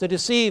wonders to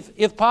deceive,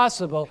 if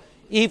possible,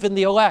 even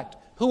the elect.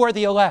 Who are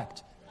the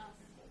elect?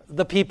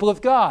 The people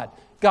of God,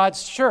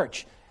 God's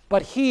church.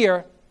 But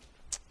here,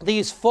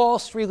 these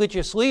false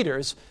religious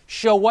leaders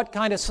show what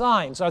kind of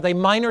signs? Are they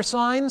minor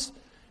signs?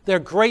 They're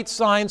great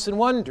signs and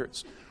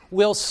wonders.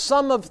 Will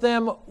some of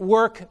them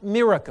work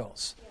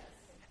miracles?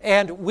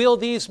 And will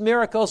these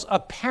miracles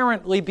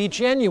apparently be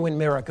genuine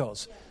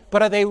miracles?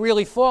 But are they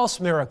really false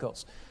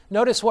miracles?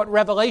 Notice what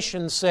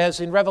Revelation says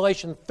in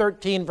Revelation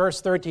 13,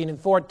 verse 13 and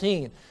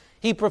 14.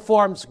 He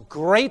performs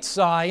great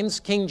signs,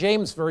 King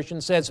James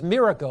Version says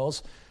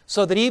miracles,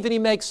 so that even he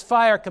makes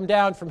fire come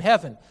down from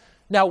heaven.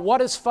 Now, what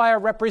does fire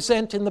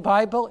represent in the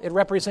Bible? It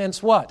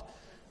represents what?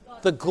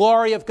 The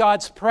glory of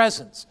God's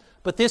presence.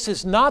 But this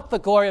is not the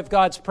glory of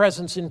God's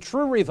presence in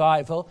true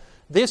revival.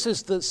 This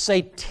is the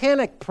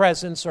satanic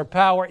presence or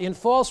power in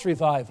false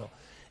revival.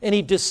 And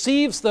he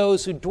deceives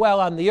those who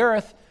dwell on the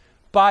earth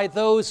by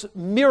those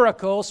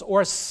miracles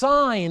or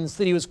signs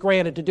that he was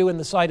granted to do in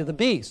the sight of the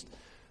beast.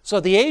 So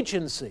the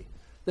agency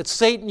that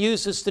Satan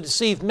uses to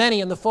deceive many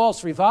in the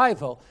false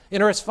revival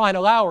in earth's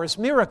final hour is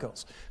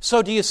miracles.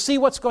 So do you see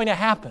what's going to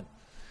happen?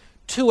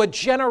 To a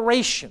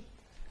generation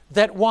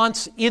that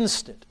wants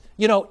instant.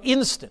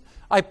 Instant.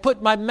 I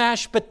put my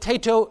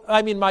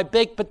my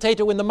baked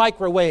potato in the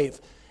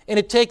microwave, and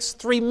it takes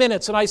 3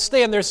 minutes, and I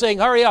stand there saying,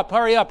 hurry up,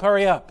 hurry up,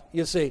 hurry up,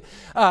 you see.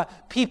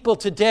 People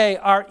today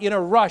are in a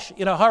rush,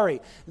 in a hurry.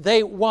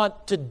 They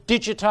want to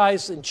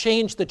digitize and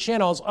change the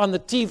channels on the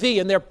TV,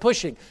 and they're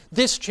pushing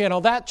this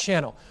channel, that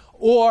channel.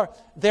 Or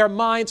their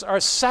minds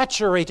are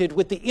saturated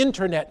with the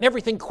internet and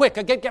everything quick.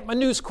 I got to get my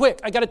news quick.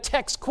 I got to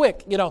text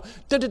quick,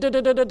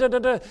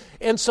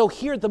 And so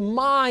here the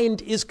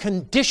mind is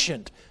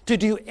conditioned to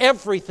do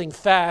everything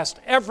fast,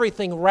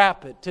 everything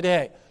rapid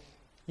today.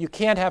 You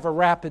can't have a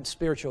rapid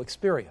spiritual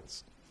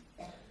experience.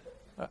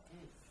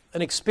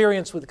 An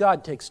experience with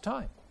God takes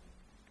time.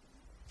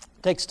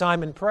 It takes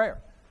time in prayer.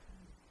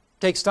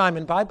 It takes time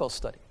in Bible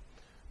study.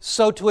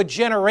 So to a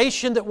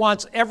generation that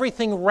wants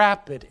everything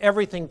rapid,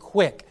 everything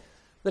quick,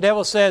 the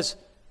devil says,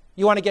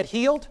 you want to get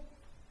healed?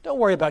 Don't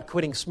worry about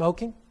quitting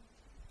smoking.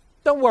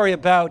 Don't worry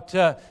about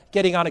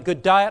getting on a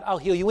good diet. I'll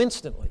heal you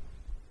instantly.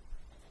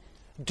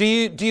 Do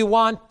you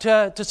want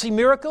to see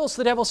miracles?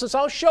 The devil says,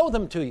 I'll show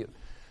them to you.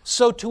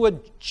 So to a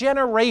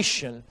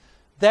generation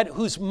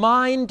whose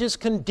mind is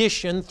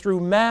conditioned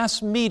through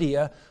mass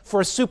media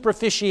for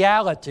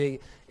superficiality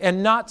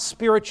and not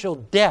spiritual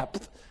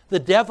depth, the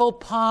devil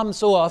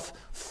palms off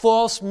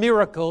false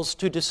miracles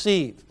to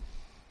deceive.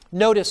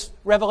 Notice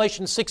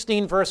Revelation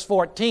 16, verse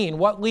 14.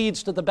 What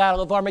leads to the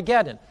battle of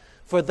Armageddon?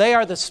 For they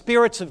are the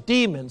spirits of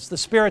demons. The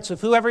spirits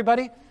of who,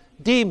 everybody?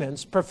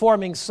 Demons,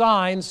 performing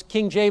signs.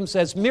 King James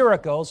says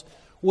miracles.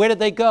 Where did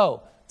they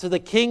go? To the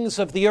kings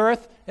of the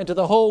earth and to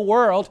the whole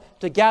world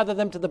to gather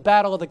them to the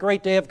battle of the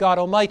great day of God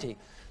Almighty.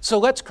 So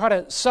let's try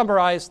to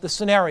summarize the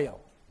scenario.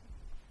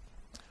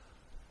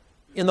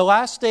 In the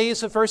last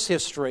days of Earth's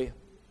history,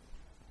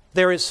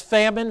 there is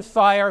famine,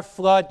 fire,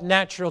 flood,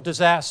 natural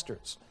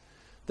disasters.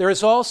 There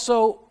is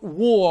also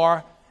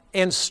war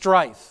and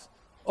strife,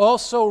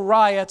 also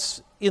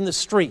riots in the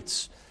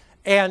streets.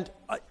 And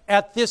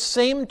at this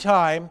same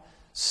time,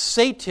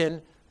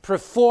 Satan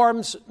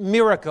performs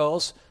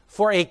miracles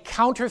for a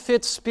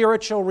counterfeit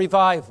spiritual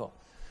revival.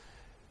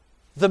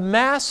 The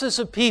masses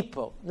of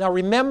people, now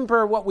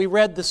remember what we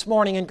read this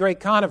morning in Great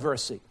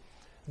Controversy.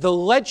 The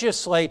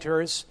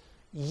legislators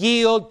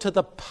yield to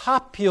the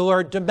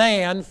popular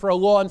demand for a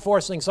law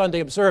enforcing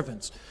Sunday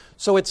observance.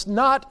 So it's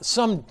not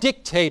some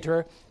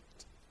dictator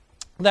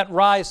that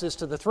rises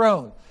to the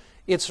throne.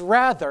 It's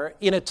rather,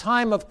 in a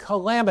time of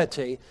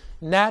calamity,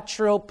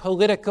 natural,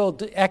 political,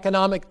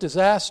 economic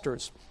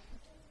disasters,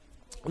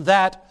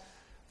 that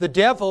the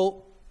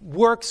devil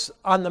works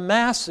on the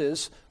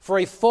masses for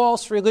a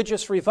false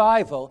religious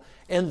revival,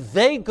 and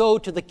they go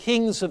to the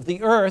kings of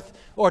the earth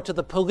or to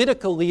the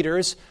political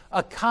leaders.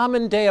 A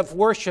common day of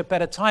worship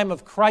at a time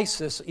of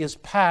crisis is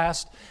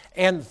past,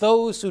 and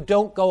those who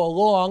don't go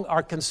along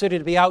are considered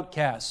to be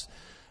outcasts.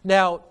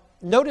 Now,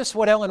 notice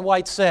what Ellen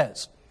White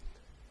says.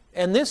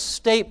 And this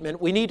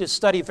statement we need to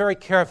study very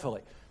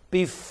carefully.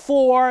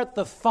 Before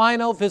the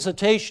final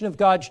visitation of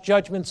God's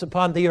judgments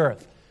upon the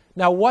earth.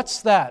 Now,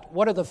 what's that?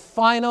 What are the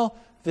final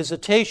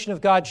visitation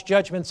of God's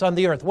judgments on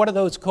the earth? What are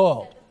those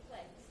called?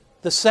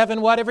 The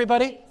seven what,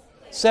 everybody?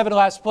 Seven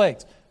last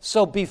plagues.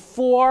 So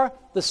before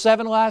the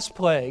seven last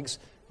plagues,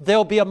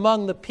 there'll be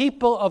among the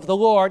people of the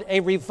Lord a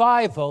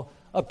revival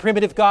of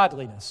primitive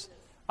godliness.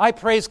 I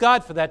praise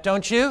God for that,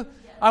 don't you?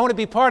 I want to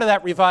be part of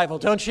that revival,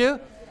 don't you?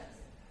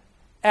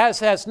 As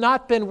has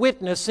not been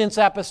witnessed since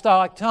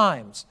apostolic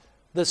times.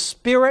 The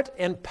Spirit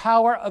and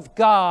power of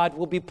God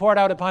will be poured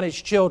out upon His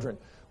children.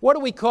 What do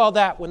we call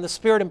that when the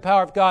Spirit and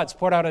power of God is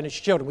poured out on His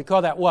children? We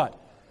call that what?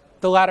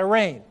 The latter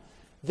rain.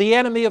 The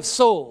enemy of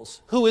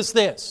souls, who is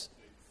this?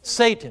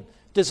 Satan.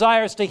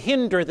 Desires to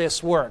hinder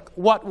this work.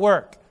 What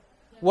work?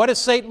 What does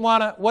Satan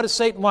want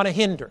to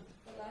hinder?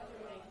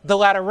 The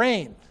latter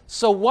rain.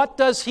 So what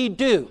does he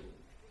do?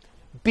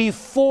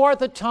 before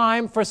the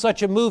time for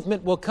such a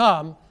movement will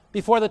come.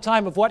 Before the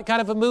time of what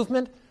kind of a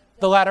movement?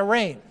 The latter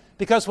rain.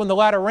 Because when the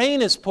latter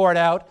rain is poured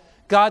out,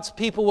 God's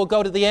people will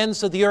go to the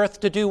ends of the earth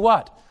to do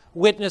what?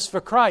 Witness for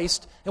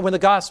Christ. And when the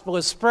gospel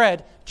is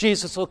spread,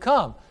 Jesus will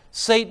come.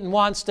 Satan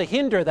wants to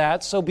hinder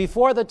that, so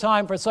before the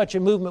time for such a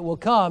movement will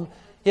come,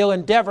 he'll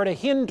endeavor to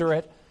hinder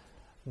it,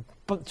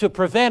 to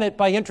prevent it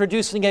by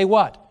introducing a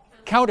what?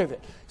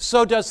 Counterfeit.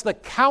 So does the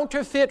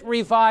counterfeit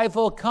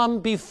revival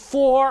come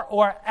before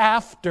or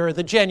after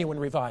the genuine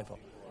revival?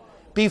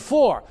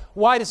 Before.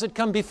 Why does it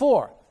come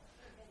before?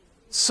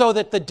 So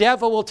that the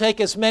devil will take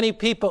as many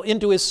people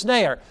into his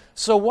snare.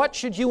 So what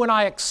should you and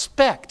I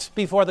expect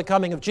before the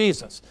coming of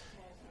Jesus?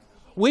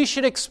 We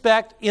should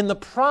expect in the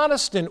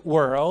Protestant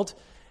world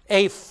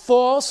a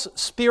false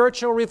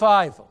spiritual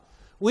revival.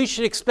 We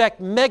should expect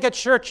mega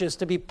churches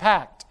to be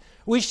packed.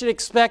 We should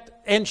expect,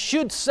 and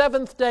should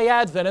Seventh-day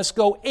Adventists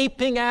go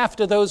aping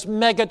after those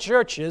mega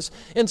churches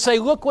and say,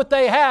 look what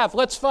they have,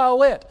 let's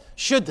follow it?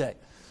 Should they?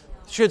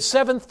 Should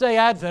Seventh-day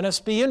Adventists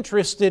be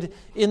interested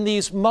in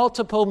these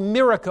multiple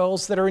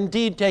miracles that are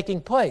indeed taking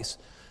place?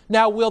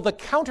 Now, will the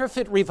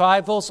counterfeit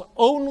revivals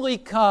only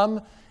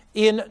come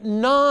in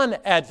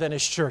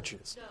non-Adventist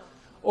churches?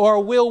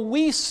 Or will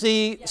we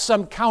see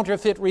some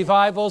counterfeit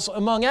revivals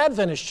among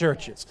Adventist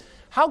churches?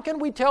 How can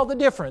we tell the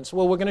difference?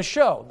 Well, we're going to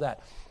show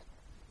that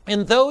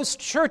in those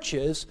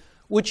churches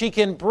which he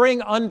can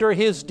bring under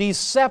his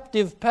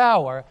deceptive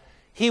power,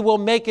 he will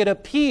make it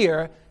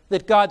appear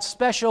that God's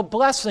special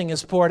blessing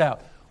is poured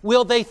out.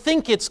 Will they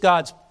think it's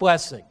God's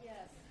blessing? Yes.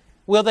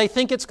 Will they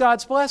think it's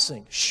God's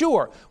blessing?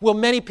 Sure. Will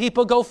many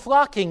people go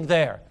flocking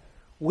there?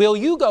 Will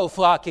you go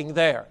flocking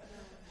there?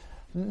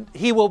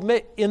 He will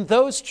in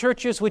those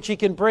churches which he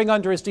can bring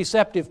under his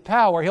deceptive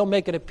power, he'll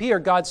make it appear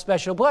God's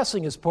special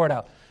blessing is poured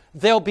out.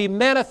 There'll be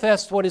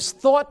manifest what is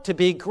thought to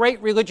be great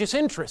religious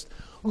interest.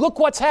 Look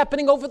what's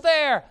happening over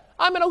there.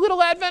 I'm in a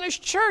little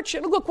Adventist church,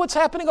 and look what's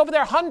happening over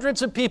there.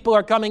 Hundreds of people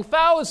are coming,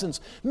 thousands.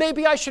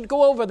 Maybe I should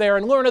go over there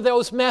and learn of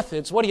those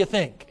methods. What do you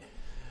think?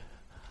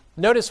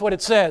 Notice what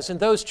it says. In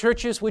those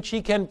churches which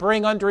he can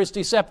bring under his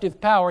deceptive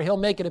power, he'll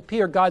make it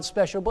appear God's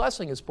special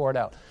blessing is poured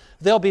out.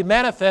 There'll be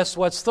manifest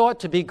what's thought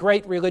to be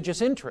great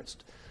religious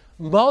interest.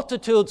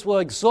 Multitudes will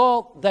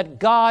exalt that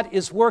God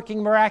is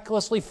working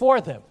miraculously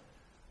for them.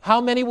 How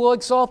many will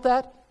exalt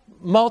that?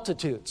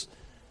 Multitudes.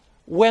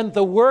 When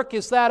the work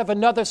is that of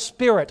another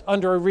spirit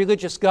under a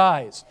religious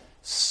guise,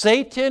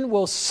 Satan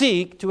will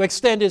seek to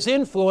extend his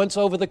influence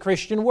over the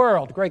Christian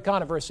world. Great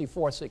Controversy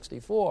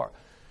 464.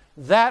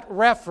 That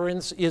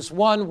reference is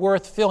one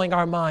worth filling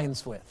our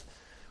minds with.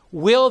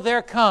 Will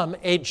there come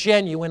a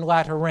genuine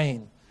latter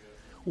rain?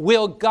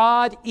 Will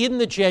God in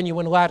the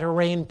genuine latter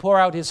rain pour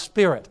out his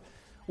Spirit?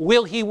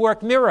 Will he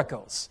work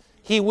miracles?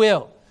 He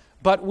will.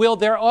 But will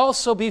there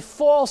also be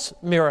false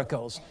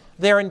miracles?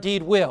 There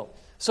indeed will.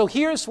 So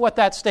here's what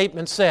that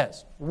statement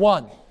says.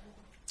 1,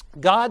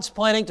 God's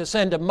planning to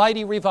send a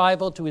mighty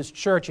revival to his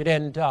church at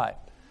end time.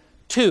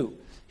 2,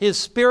 his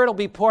Spirit will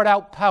be poured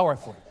out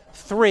powerfully.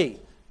 3,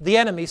 the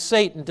enemy,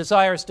 Satan,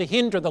 desires to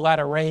hinder the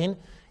latter rain,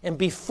 and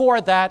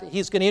before that,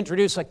 he's going to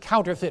introduce a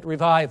counterfeit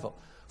revival.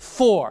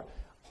 4,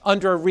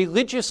 under a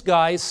religious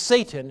guise,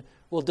 Satan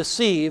will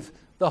deceive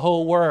the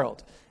whole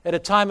world. At a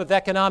time of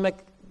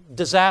economic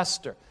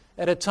disaster,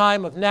 at a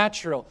time of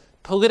natural,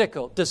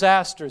 political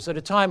disasters, at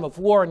a time of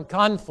war and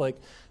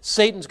conflict,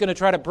 Satan's going to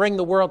try to bring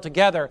the world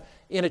together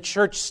in a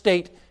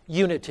church-state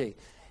unity.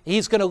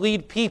 He's going to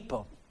lead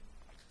people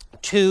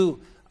to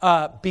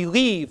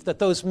believe that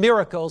those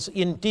miracles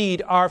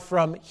indeed are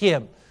from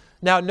him.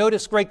 Now,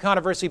 notice Great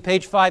Controversy,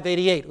 page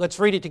 588. Let's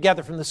read it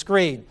together from the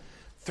screen.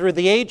 Through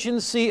the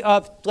agency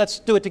of, let's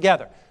do it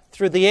together.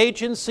 Through the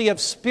agency of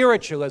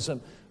spiritualism,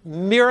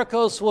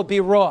 miracles will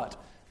be wrought,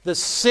 the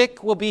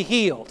sick will be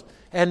healed,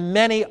 and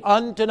many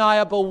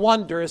undeniable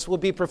wonders will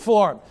be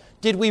performed.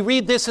 Did we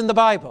read this in the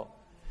Bible?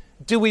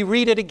 Do we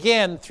read it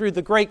again through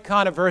the Great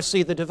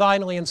Controversy, the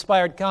divinely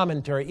inspired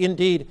commentary?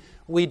 Indeed,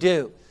 we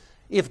do.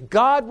 If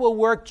God will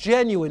work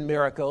genuine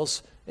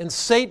miracles and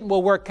Satan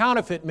will work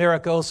counterfeit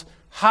miracles,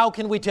 how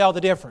can we tell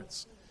the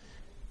difference?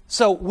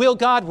 So, will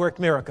God work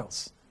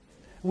miracles?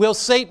 Will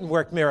Satan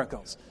work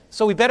miracles?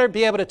 So we better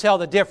be able to tell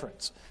the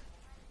difference.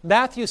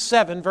 Matthew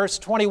 7, verse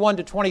 21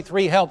 to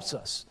 23 helps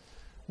us.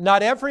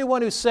 Not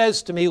everyone who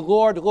says to me,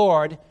 Lord,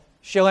 Lord,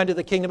 shall enter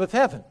the kingdom of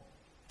heaven,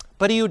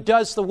 but he who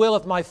does the will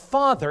of my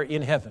Father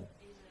in heaven.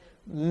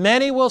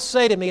 Many will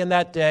say to me in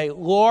that day,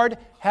 Lord,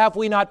 have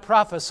we not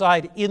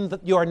prophesied in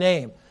your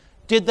name?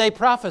 Did they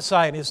prophesy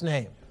in his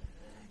name?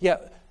 Yeah.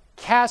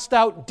 Cast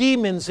out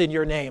demons in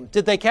your name.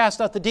 Did they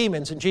cast out the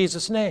demons in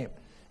Jesus' name?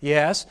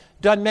 Yes.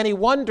 Done many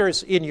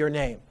wonders in your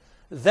name.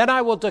 Then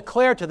I will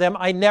declare to them,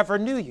 I never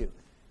knew you.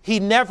 He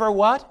never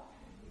what?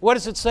 What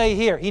does it say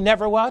here? He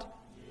never what?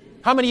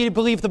 How many of you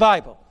believe the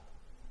Bible?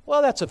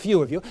 Well, that's a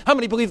few of you. How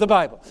many believe the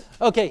Bible?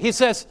 Okay, he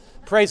says,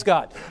 praise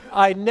God.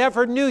 I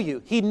never knew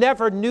you. He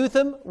never knew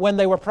them when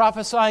they were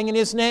prophesying in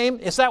his name.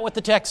 Is that what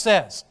the text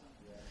says?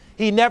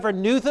 He never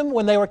knew them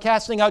when they were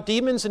casting out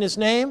demons in his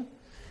name.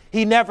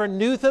 He never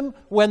knew them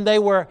when they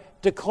were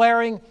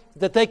declaring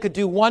that they could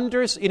do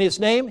wonders in his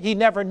name. He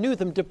never knew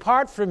them.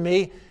 Depart from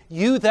me,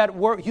 you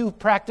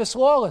practice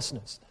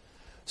lawlessness.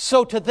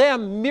 So to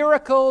them,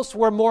 miracles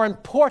were more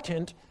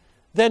important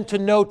than to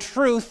know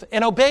truth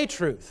and obey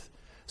truth.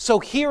 So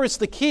here is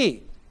the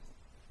key.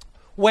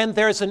 When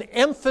there's an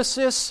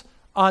emphasis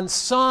on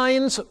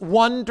signs,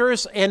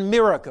 wonders, and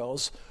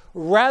miracles,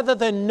 rather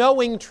than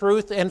knowing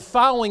truth and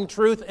following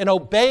truth and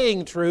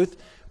obeying truth,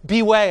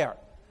 beware.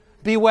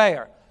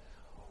 Beware.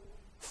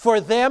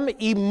 For them,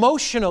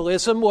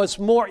 emotionalism was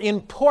more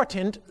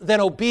important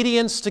than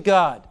obedience to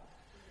God.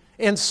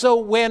 And so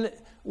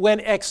when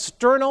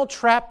external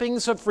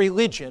trappings of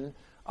religion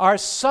are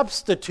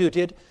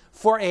substituted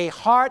for a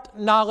heart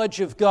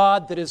knowledge of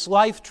God that is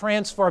life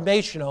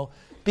transformational,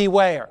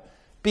 beware.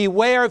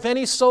 Beware of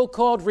any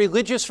so-called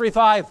religious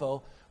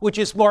revival which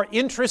is more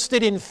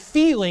interested in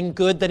feeling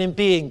good than in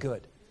being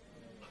good.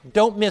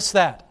 Don't miss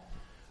that.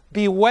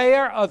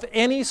 Beware of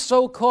any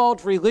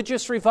so-called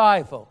religious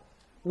revival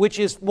which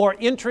is more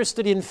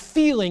interested in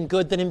feeling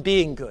good than in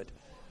being good.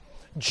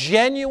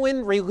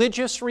 Genuine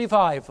religious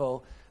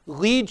revival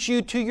leads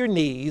you to your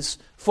knees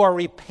for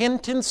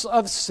repentance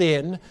of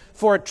sin,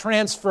 for a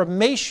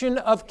transformation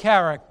of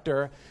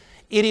character.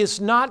 It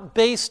is not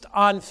based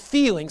on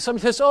feelings.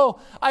 Somebody says, oh,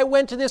 I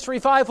went to this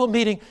revival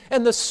meeting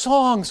and the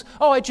songs,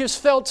 I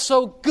just felt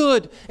so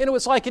good. And it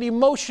was like an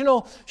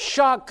emotional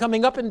shock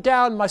coming up and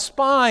down my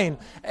spine.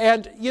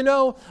 And,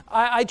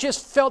 I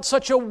just felt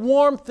such a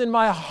warmth in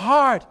my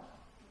heart.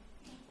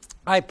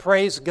 I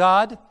praise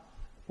God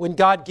when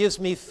God gives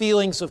me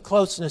feelings of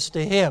closeness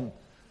to Him.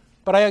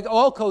 But I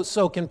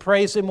also can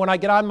praise Him when I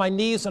get on my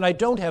knees and I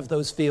don't have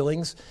those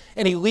feelings,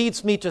 and He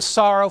leads me to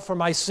sorrow for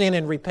my sin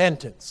and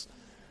repentance.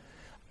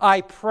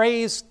 I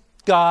praise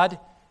God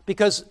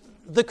because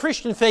the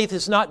Christian faith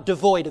is not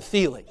devoid of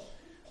feeling.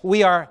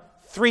 We are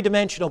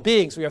three-dimensional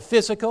beings. We are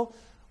physical,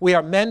 we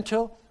are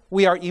mental,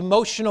 we are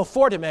emotional,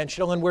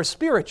 four-dimensional, and we're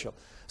spiritual.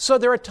 So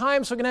there are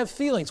times we're going to have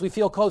feelings. We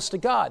feel close to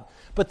God.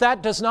 But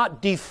that does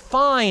not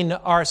define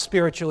our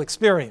spiritual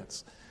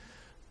experience.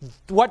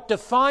 What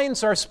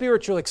defines our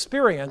spiritual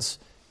experience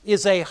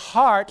is a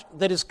heart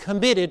that is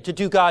committed to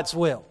do God's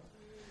will.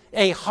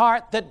 A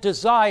heart that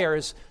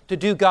desires to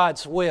do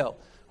God's will.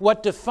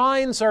 What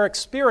defines our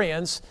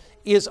experience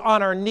is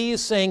on our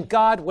knees saying,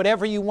 God,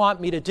 whatever you want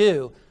me to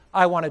do,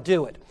 I want to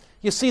do it.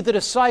 You see, the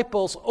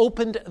disciples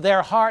opened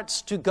their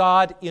hearts to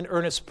God in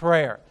earnest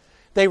prayer.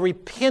 They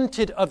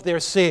repented of their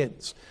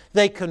sins.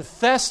 They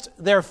confessed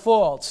their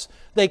faults.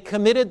 They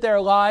committed their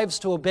lives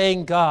to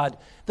obeying God.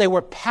 They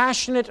were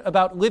passionate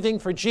about living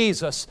for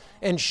Jesus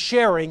and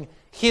sharing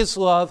His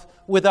love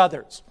with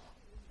others.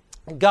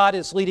 God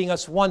is leading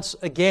us once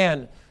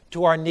again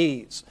to our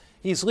knees.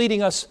 He's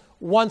leading us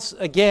once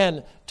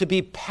again to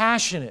be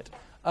passionate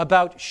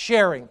about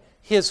sharing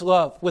His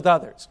love with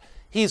others.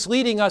 He's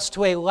leading us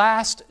to a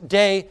last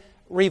day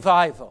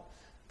revival.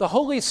 The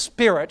Holy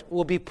Spirit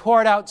will be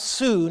poured out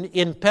soon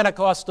in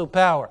Pentecostal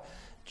power.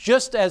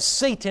 Just as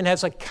Satan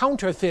has a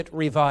counterfeit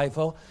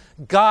revival,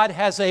 God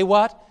has a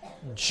what?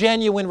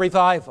 Genuine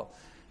revival.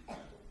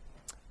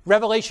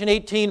 Revelation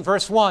 18,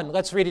 verse 1,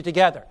 let's read it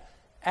together.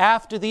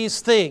 After these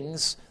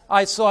things,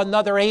 I saw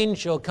another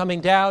angel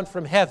coming down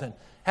from heaven,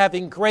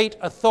 having great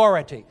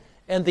authority,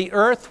 and the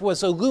earth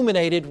was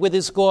illuminated with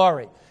his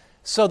glory.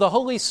 So the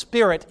Holy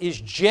Spirit is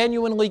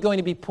genuinely going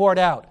to be poured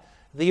out.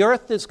 The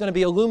earth is going to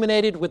be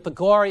illuminated with the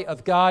glory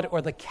of God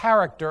or the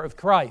character of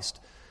Christ.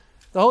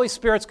 The Holy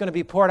Spirit's going to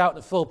be poured out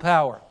in full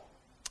power.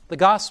 The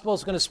gospel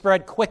is going to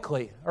spread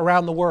quickly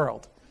around the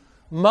world.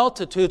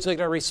 Multitudes are going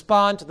to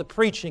respond to the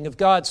preaching of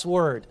God's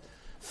word.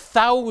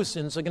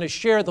 Thousands are going to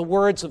share the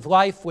words of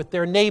life with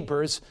their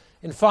neighbors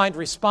and find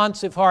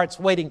responsive hearts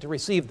waiting to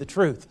receive the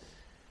truth.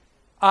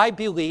 I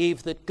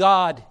believe that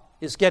God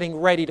is getting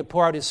ready to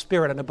pour out His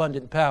Spirit in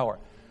abundant power.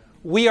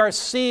 We are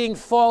seeing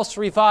false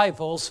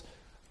revivals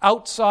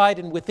outside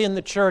and within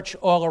the church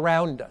all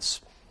around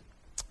us.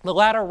 The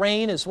latter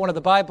rain is one of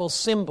the Bible's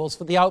symbols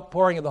for the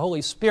outpouring of the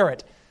Holy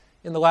Spirit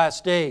in the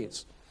last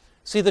days.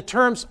 See, the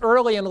terms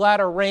early and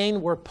latter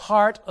rain were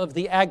part of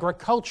the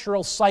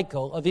agricultural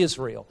cycle of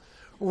Israel.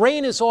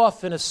 Rain is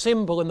often a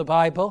symbol in the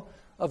Bible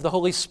of the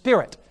Holy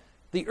Spirit.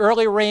 The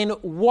early rain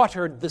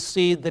watered the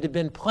seed that had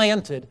been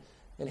planted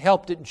and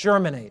helped it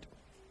germinate.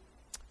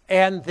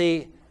 And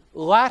the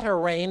latter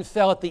rain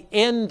fell at the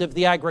end of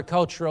the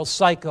agricultural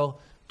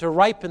cycle to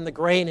ripen the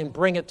grain and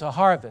bring it to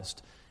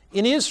harvest.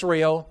 In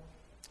Israel,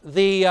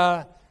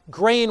 the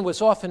grain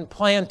was often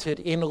planted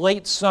in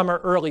late summer,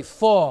 early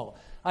fall.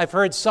 I've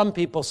heard some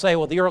people say,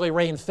 well, the early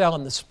rain fell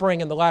in the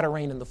spring and the latter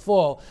rain in the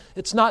fall.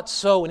 It's not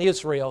so in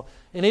Israel.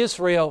 In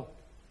Israel,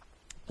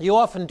 you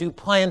often do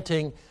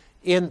planting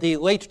in the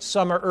late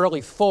summer,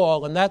 early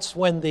fall, and that's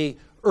when the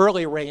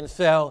early rain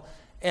fell.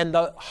 And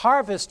the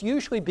harvest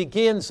usually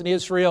begins in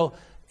Israel,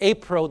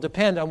 April,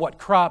 depend on what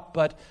crop,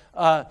 but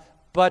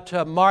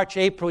March,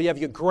 April, you have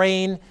your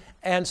grain,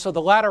 and so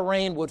the latter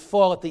rain would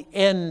fall at the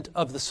end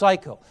of the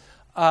cycle.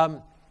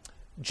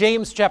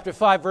 James chapter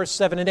 5, verse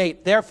 7 and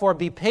 8, therefore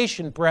be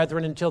patient,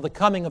 brethren, until the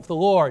coming of the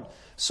Lord.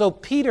 So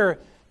Peter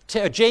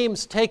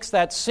James takes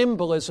that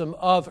symbolism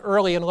of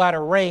early and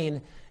latter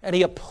rain and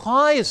he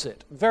applies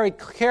it very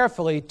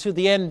carefully to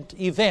the end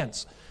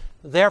events.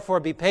 Therefore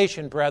be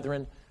patient,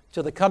 brethren,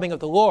 till the coming of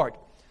the Lord.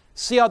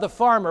 See how the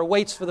farmer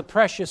waits for the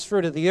precious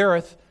fruit of the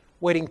earth,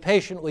 waiting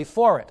patiently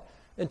for it,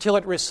 until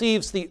it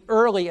receives the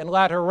early and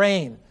latter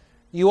rain.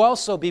 You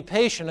also be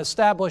patient,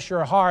 establish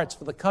your hearts,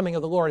 for the coming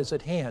of the Lord is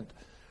at hand.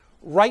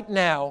 Right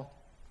now,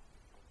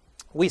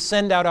 we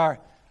send out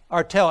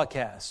our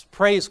telecasts.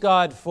 Praise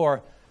God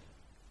for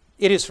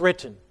It Is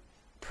Written.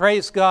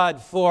 Praise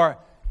God for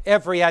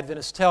every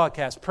Adventist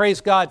telecast. Praise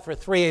God for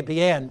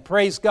 3ABN.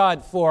 Praise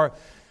God for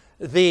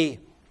the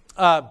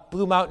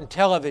Blue Mountain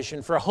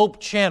Television, for Hope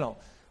Channel.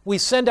 We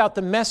send out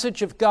the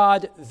message of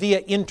God via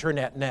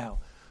internet now.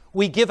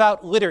 We give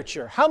out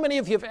literature. How many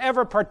of you have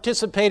ever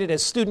participated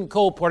as student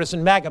colporteurs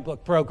in MAGA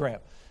book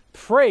program?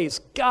 Praise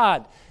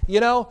God.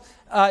 You know,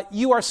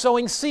 you are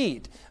sowing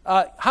seed.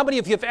 How many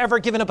of you have ever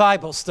given a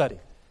Bible study?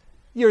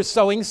 You're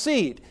sowing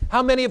seed.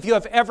 How many of you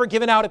have ever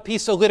given out a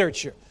piece of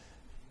literature?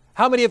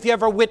 How many of you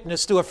ever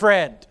witnessed to a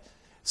friend?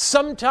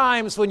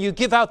 Sometimes when you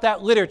give out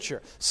that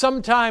literature,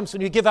 sometimes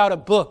when you give out a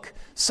book,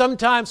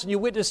 sometimes when you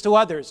witness to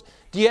others,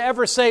 do you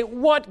ever say,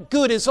 what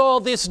good is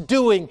all this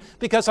doing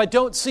because I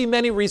don't see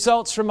many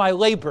results from my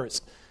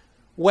labors?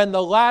 When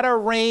the latter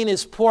rain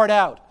is poured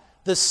out,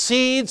 the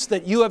seeds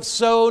that you have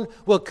sown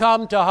will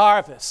come to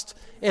harvest.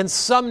 And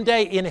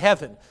someday in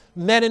heaven,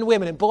 men and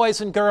women and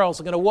boys and girls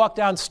are going to walk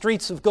down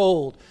streets of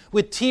gold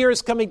with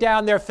tears coming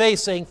down their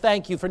face saying,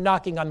 thank you for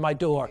knocking on my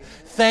door.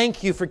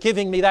 Thank you for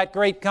giving me that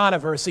great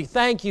controversy.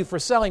 Thank you for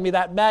selling me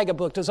that MAGA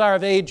book, Desire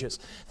of Ages.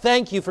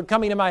 Thank you for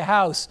coming to my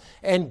house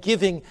and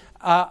giving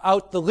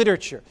out the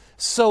literature.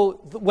 So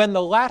when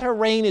the latter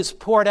rain is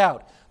poured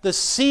out, the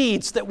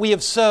seeds that we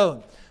have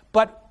sown,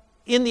 but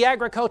in the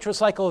agricultural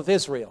cycle of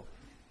Israel,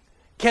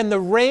 can the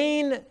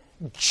rain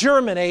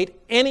germinate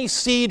any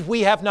seed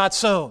we have not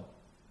sown?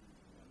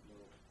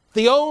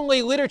 The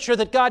only literature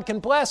that God can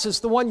bless is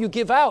the one you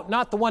give out,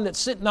 not the one that's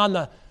sitting on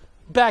the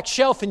back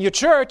shelf in your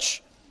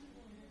church.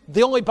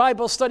 The only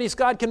Bible studies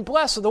God can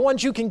bless are the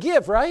ones you can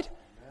give, right?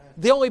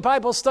 The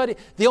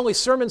only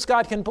sermons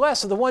God can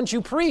bless are the ones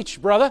you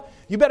preach, brother.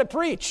 You better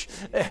preach.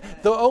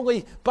 The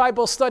only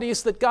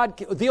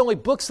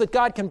books that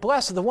God can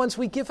bless are the ones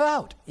we give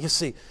out, you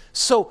see.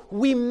 So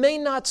we may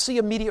not see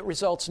immediate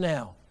results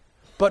now,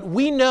 but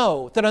we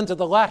know that under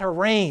the latter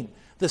rain,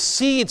 the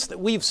seeds that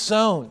we've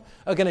sown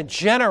are going to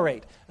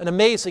generate an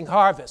amazing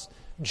harvest.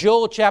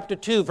 Joel chapter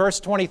 2, verse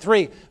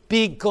 23.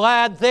 Be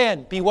glad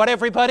then. Be what,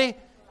 everybody?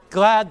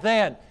 Glad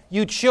then.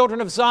 You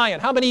children of Zion.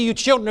 How many of you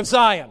children of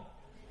Zion?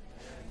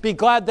 Be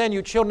glad then,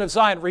 you children of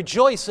Zion.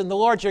 Rejoice in the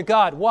Lord your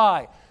God.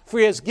 Why? For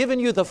he has given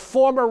you the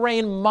former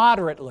rain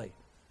moderately.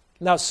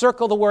 Now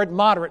circle the word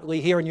moderately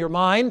here in your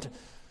mind.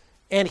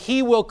 And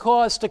he will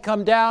cause to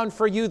come down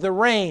for you the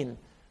rain,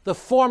 the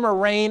former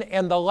rain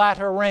and the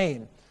latter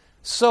rain.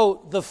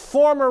 So the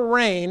former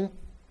rain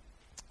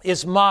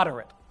is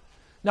moderate.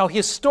 Now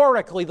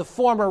historically, the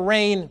former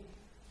rain,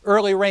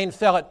 early rain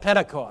fell at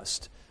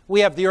Pentecost.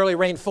 We have the early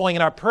rain falling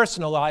in our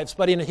personal lives,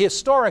 but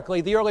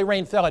historically, the early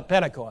rain fell at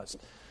Pentecost.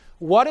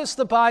 What does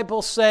the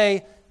Bible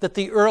say that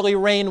the early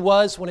rain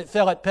was when it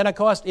fell at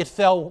Pentecost? It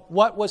fell,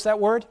 what was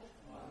that word?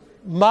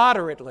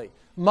 Moderately.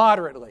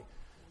 Moderately.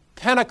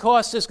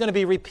 Pentecost is going to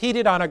be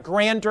repeated on a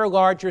grander,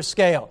 larger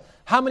scale.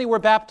 How many were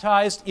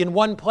baptized in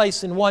one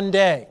place in one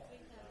day?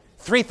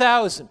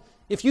 3,000.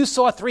 If you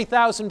saw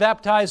 3,000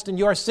 baptized in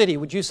your city,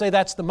 would you say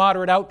that's the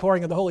moderate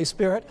outpouring of the Holy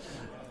Spirit?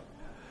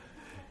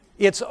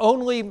 It's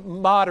only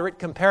moderate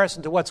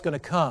comparison to what's going to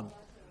come.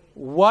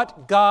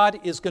 What God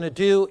is going to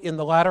do in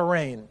the latter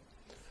rain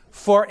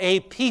for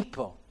a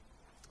people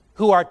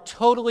who are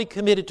totally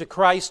committed to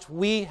Christ,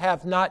 we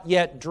have not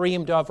yet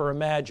dreamed of or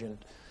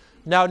imagined.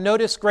 Now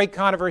notice Great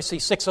Controversy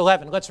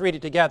 6:11. Let's read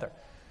it together.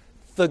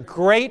 The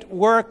great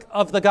work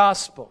of the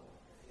gospel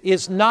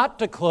is not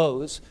to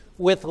close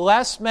with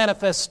less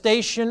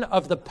manifestation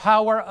of the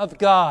power of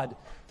God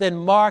than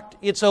marked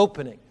its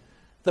opening.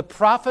 The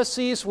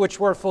prophecies which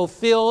were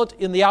fulfilled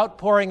in the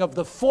outpouring of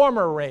the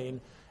former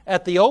rain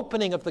at the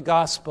opening of the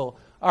gospel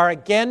are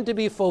again to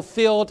be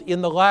fulfilled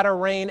in the latter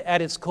rain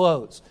at its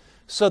close.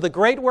 So the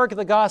great work of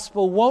the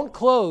gospel won't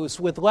close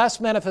with less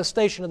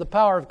manifestation of the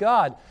power of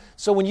God.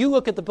 So when you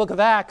look at the book of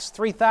Acts,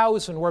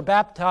 3,000 were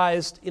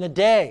baptized in a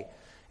day.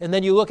 And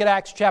then you look at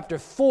Acts chapter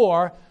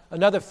 4,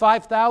 another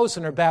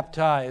 5,000 are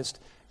baptized.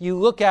 You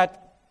look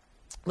at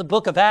the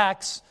book of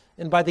Acts,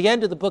 and by the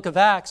end of the book of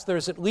Acts,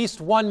 there's at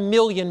least 1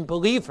 million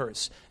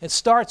believers. It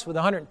starts with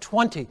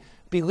 120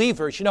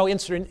 believers. You know,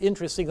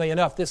 interestingly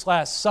enough, this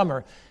last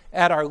summer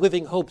at our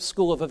Living Hope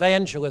School of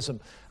Evangelism,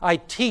 I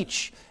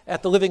teach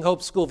at the Living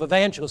Hope School of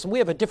Evangelism. We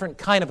have a different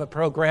kind of a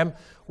program.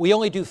 We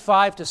only do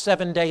 5 to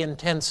 7 day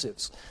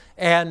intensives.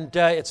 And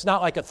it's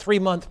not like a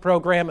 3-month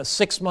program, a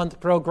 6-month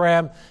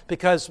program,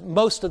 because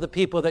most of the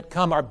people that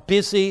come are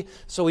busy.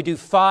 So we do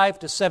 5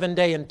 to 7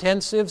 day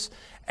intensives.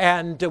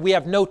 And we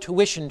have no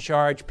tuition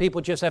charge.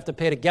 People just have to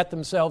pay to get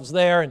themselves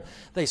there, and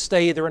they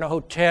stay either in a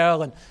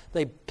hotel, and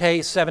they pay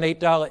 $7,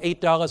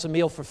 $8 a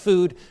meal for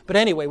food. But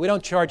anyway, we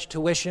don't charge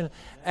tuition.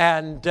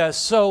 And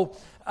so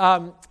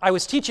I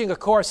was teaching a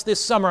course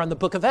this summer on the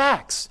book of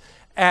Acts,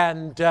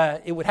 and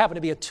it would happen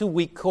to be a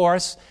 2-week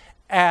course.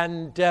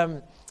 And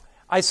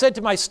I said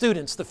to my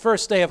students the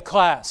first day of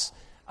class,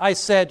 I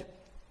said,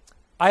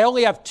 I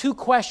only have 2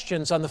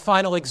 questions on the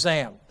final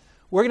exam.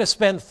 We're going to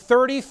spend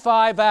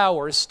 35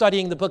 hours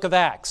studying the book of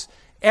Acts.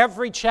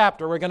 Every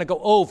chapter we're going to go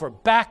over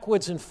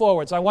backwards and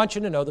forwards. I want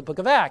you to know the book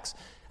of Acts.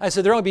 I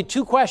said, there'll only be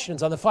 2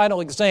 questions on the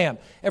final exam.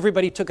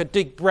 Everybody took a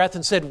deep breath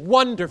and said,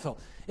 wonderful.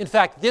 In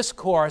fact, this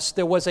course,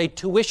 there was a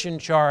tuition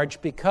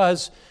charge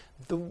because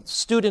the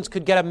students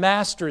could get a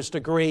master's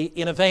degree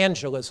in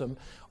evangelism,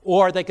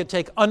 or they could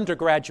take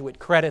undergraduate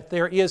credit.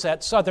 There is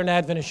at Southern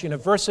Adventist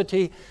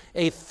University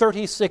a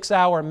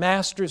 36-hour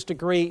master's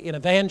degree in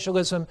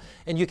evangelism,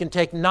 and you can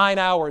take 9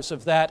 hours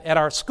of that at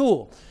our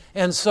school.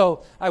 And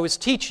so I was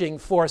teaching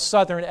for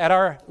Southern at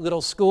our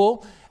little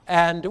school,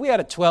 and we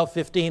had 12,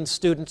 15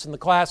 students in the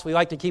class. We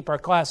like to keep our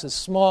classes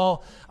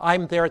small.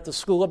 I'm there at the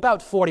school about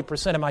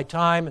 40% of my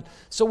time, and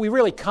so we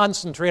really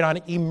concentrate on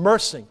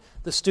immersing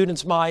the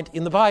student's mind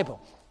in the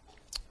Bible.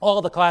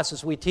 All the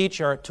classes we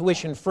teach are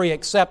tuition-free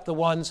except the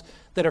ones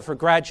that are for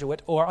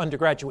graduate or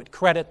undergraduate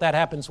credit. That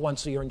happens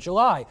once a year in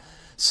July.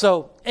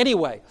 So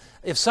anyway,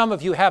 if some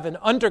of you have an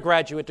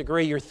undergraduate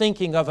degree, you're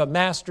thinking of a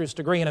master's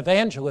degree in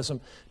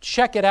evangelism,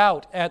 check it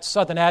out at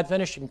Southern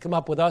Adventist. You can come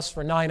up with us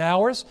for 9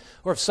 hours.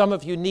 Or if some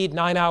of you need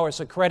 9 hours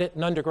of credit,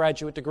 an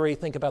undergraduate degree,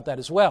 think about that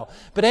as well.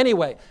 But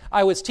anyway,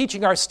 I was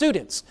teaching our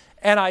students,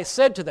 and I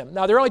said to them,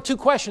 now there are only 2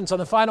 questions on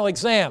the final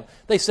exam.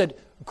 They said,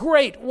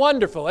 great,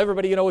 wonderful.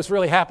 Everybody, was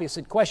really happy. I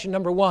said, question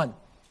number 1.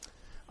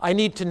 I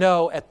need to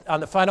know on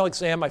the final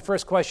exam, my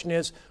first question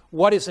is,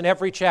 what is in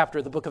every chapter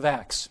of the book of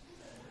Acts?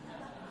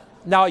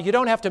 Now, you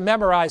don't have to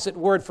memorize it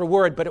word for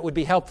word, but it would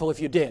be helpful if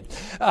you did.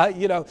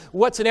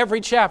 What's in every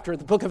chapter of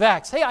the book of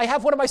Acts? Hey, I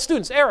have one of my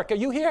students. Eric, are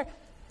you here?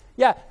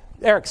 Yeah.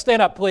 Eric,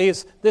 stand up,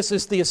 please. This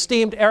is the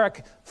esteemed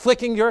Eric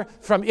Flickinger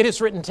from It Is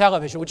Written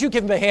Television. Would you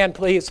give him a hand,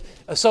 please?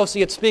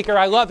 Associate speaker.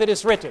 I love It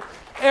Is Written.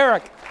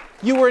 Eric,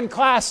 you were in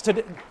class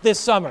this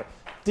summer.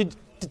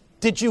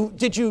 Did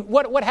you?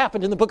 What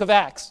happened in the book of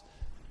Acts?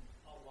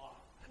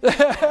 A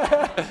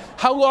lot.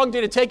 How long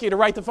did it take you to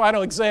write the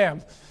final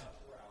exam?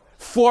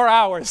 4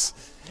 hours.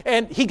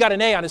 And he got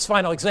an A on his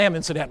final exam,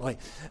 incidentally.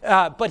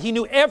 But he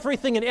knew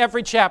everything in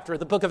every chapter of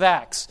the book of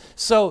Acts.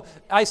 So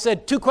I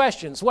said 2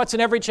 questions. What's in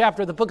every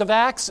chapter of the book of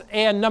Acts?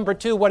 And number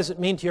 2, what does it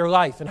mean to your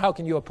life? And how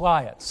can you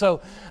apply it?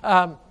 So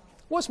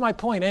what's my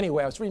point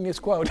anyway? I was reading this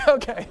quote.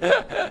 Okay.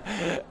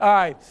 All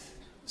right.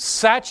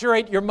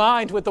 Saturate your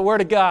mind with the Word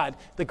of God.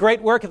 The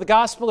great work of the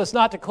gospel is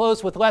not to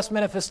close with less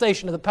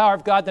manifestation of the power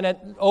of God than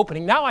at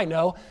opening. Now I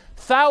know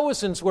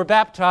thousands were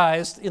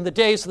baptized in the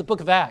days of the book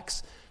of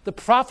Acts. The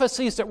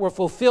prophecies that were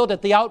fulfilled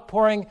at the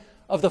outpouring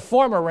of the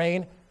former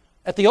rain,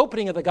 at the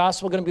opening of the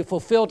gospel, are going to be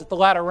fulfilled at the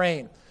latter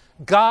rain.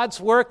 God's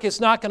work is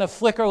not going to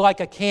flicker like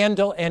a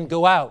candle and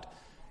go out.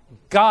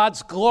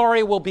 God's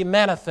glory will be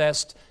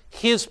manifest.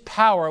 His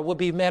power will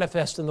be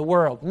manifest in the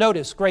world.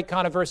 Notice, Great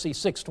Controversy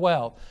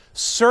 6:12.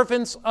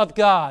 Servants of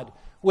God,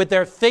 with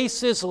their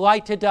faces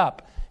lighted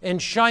up and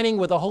shining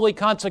with a holy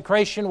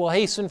consecration, will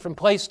hasten from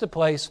place to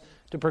place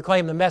to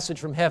proclaim the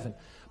message from heaven.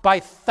 By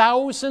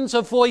thousands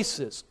of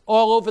voices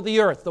all over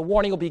the earth, the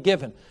warning will be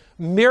given.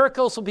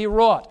 Miracles will be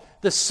wrought.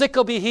 The sick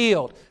will be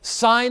healed.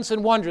 Signs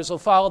and wonders will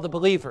follow the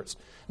believers.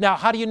 Now,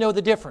 how do you know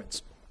the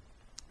difference?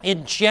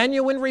 In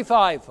genuine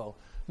revival,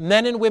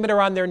 men and women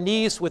are on their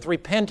knees with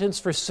repentance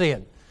for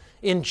sin.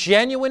 In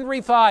genuine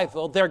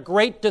revival, their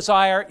great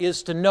desire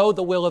is to know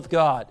the will of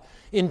God.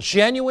 In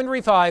genuine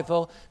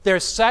revival, they're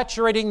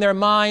saturating their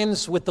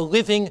minds with the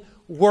living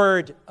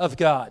Word of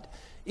God.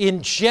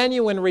 In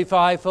genuine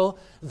revival,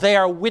 they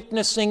are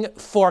witnessing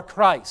for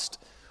Christ.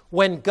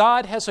 When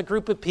God has a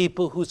group of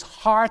people whose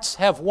hearts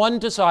have one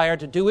desire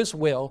to do His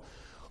will,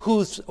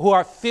 who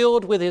are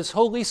filled with His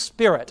Holy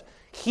Spirit,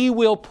 He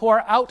will pour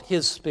out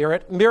His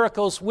Spirit,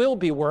 miracles will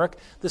be worked,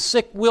 the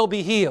sick will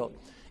be healed.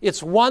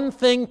 It's one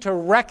thing to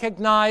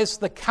recognize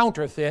the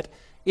counterfeit,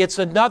 it's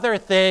another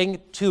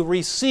thing to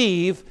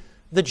receive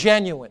the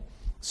genuine.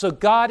 So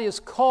God is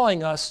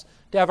calling us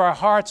to have our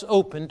hearts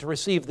open to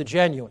receive the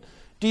genuine.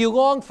 Do you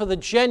long for the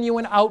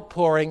genuine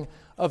outpouring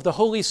of the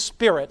Holy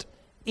Spirit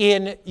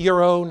in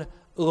your own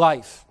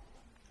life?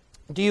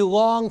 Do you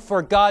long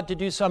for God to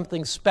do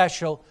something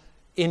special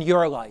in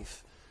your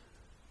life?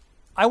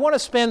 I want to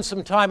spend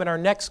some time in our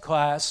next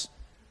class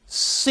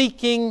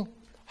seeking,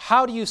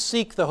 how do you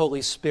seek the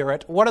Holy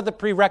Spirit? What are the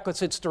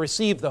prerequisites to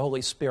receive the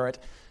Holy Spirit?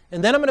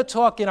 And then I'm going to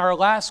talk in our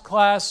last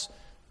class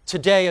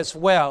today as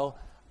well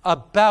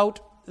about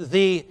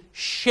the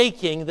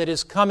shaking that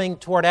is coming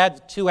to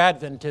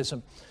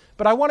Adventism.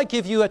 But I want to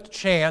give you a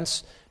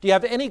chance. Do you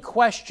have any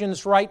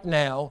questions right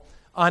now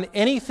on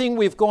anything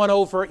we've gone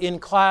over in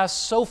class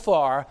so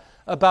far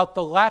about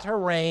the latter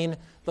rain,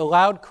 the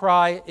loud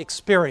cry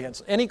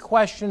experience? Any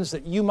questions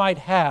that you might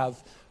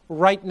have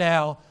right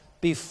now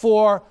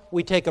before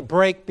we take a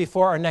break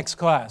before our next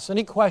class.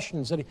 Any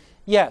questions?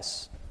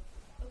 Yes?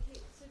 Okay,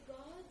 so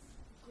God's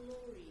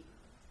glory,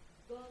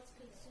 God's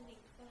consuming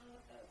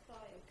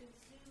fire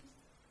consumes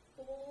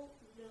all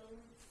known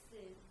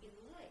sin in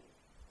life.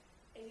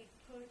 And it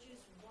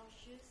purges,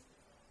 washes,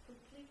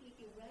 completely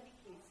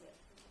eradicates it.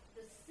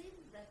 The sin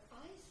that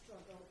I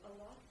struggle a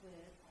lot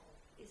with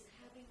is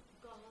having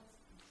God's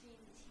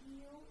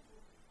genteel,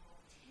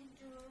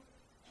 tender,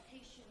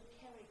 patient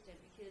character,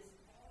 because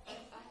I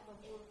have a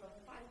more of a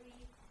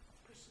fiery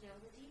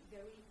personality,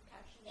 very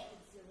passionate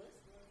and zealous,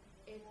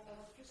 and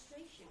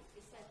frustration.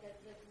 It's like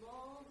that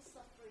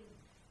long-suffering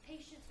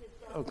patience with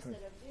God that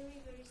are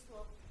very, very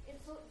slow. And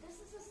so this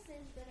is a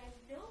sin that I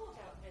know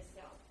about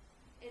myself,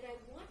 and I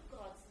want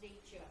God's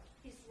nature,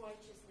 His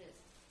righteousness,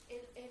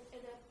 and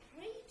I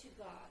pray to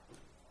God.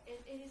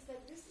 And it's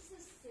like this is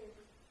a sin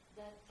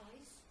that I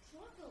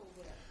struggle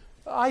with.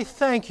 I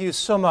thank you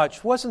so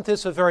much. Wasn't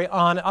this a very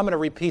I'm going to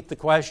repeat the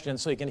question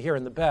so you can hear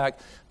in the back,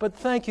 but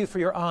thank you for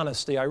your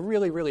honesty. I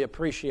really, really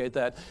appreciate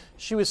that.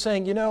 She was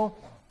saying,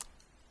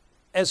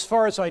 as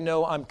far as I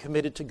know, I'm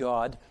committed to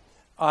God.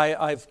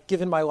 I've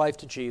given my life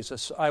to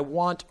Jesus. I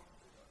want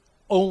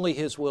only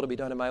His will to be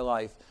done in my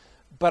life.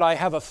 But I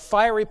have a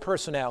fiery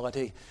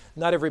personality.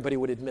 Not everybody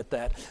would admit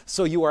that.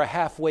 So you are a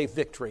halfway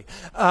victory.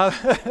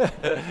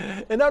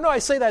 And no, I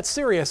say that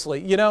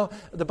seriously.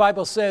 The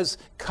Bible says,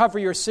 cover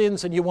your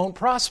sins and you won't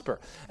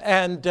prosper.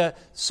 And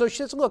so she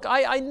says, look,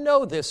 I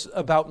know this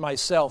about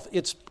myself.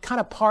 It's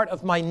kind of part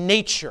of my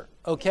nature,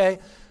 okay?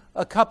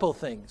 A couple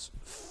things.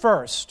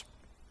 First,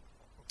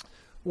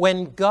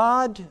 when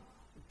God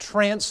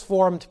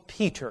transformed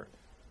Peter,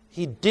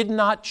 He did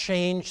not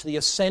change the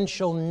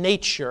essential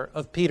nature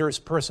of Peter's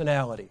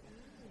personality.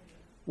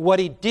 What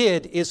He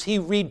did is He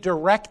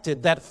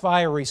redirected that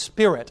fiery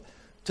spirit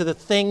to the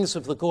things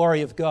of the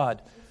glory of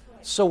God.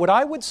 So what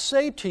I would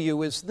say to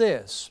you is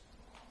this: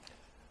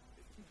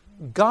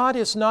 God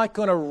is not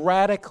going to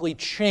radically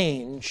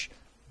change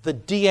the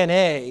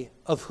DNA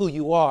of who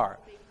you are.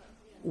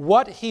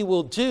 What He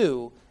will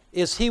do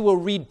is He will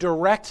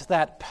redirect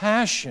that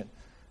passion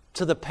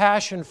to the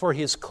passion for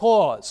His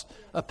cause,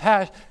 a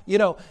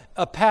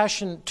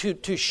passion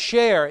to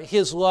share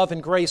His love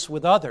and grace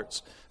with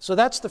others. So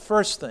that's the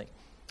first thing.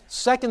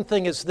 Second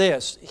thing is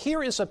this.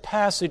 Here is a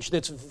passage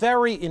that's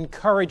very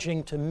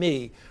encouraging to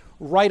me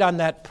right on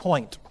that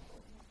point.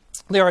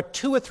 There are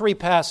 2 or 3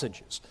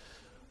 passages.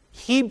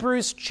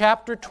 Hebrews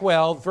chapter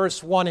 12,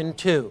 verse 1 and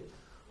 2.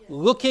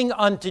 Looking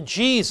unto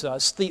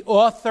Jesus, the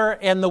author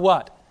and the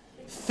what?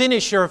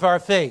 Finisher of our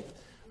faith.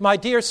 My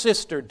dear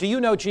sister, do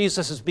you know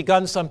Jesus has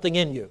begun something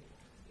in you?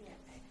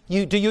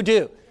 You do?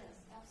 Yes,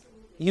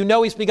 absolutely. You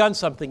know He's begun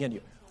something in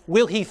you.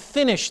 Will He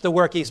finish the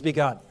work He's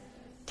begun?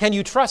 Can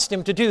you trust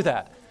Him to do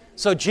that?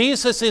 So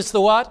Jesus is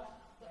the what?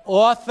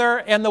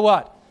 Author and the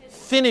what?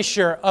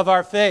 Finisher of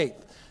our faith.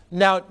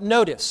 Now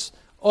notice,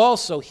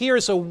 also,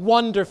 here's a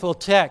wonderful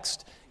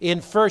text in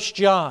 1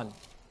 John.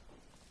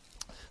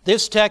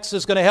 This text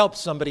is going to help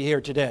somebody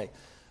here today.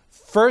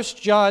 1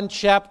 John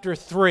chapter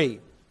 3,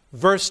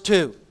 verse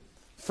 2.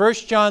 1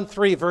 John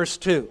 3, verse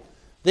 2.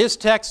 This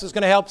text is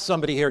going to help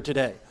somebody here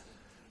today.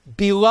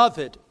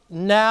 Beloved,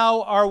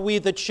 now are we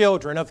the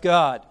children of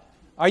God.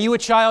 Are you a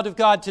child of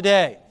God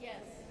today? Yes.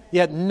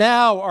 Yet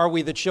now are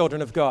we the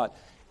children of God.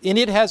 And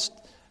it has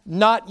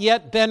not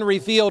yet been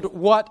revealed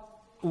what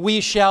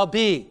we shall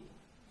be.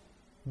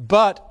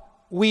 But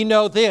we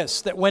know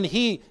this, that when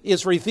He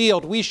is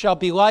revealed, we shall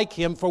be like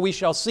Him, for we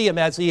shall see Him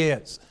as He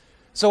is.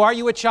 So are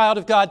you a child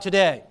of God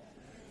today?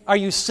 Are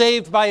you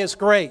saved by His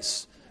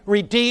grace?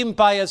 Redeemed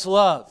by His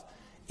love?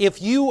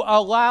 If you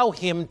allow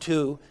Him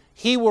to,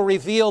 He will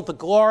reveal the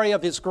glory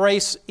of His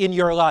grace in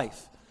your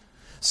life.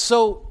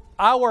 So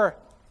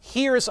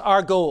here's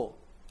our goal.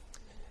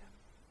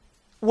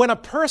 When a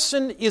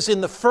person is in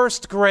the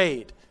first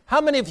grade,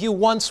 how many of you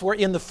once were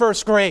in the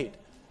first grade?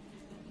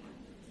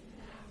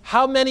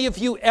 How many of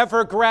you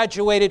ever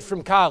graduated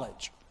from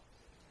college?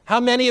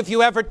 How many of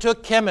you ever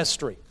took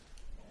chemistry?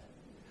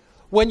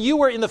 When you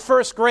were in the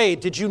first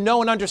grade, did you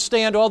know and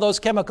understand all those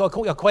chemical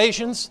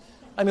equations?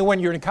 I mean, when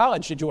you're in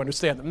college, did you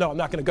understand them? No, I'm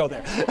not going to go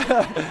there.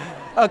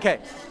 Okay.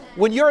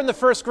 When you're in the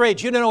first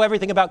grade, you don't know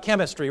everything about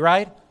chemistry,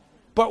 right?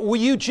 But were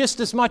you just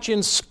as much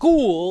in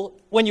school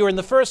when you were in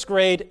the first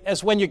grade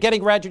as when you're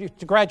getting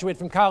to graduate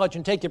from college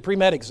and take your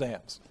pre-med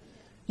exams?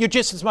 You're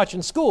just as much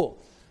in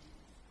school.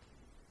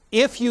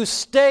 If you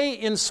stay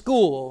in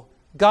school,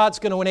 God's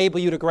going to enable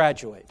you to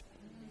graduate.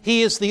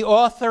 He is the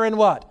author and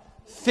what?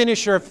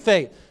 Finisher of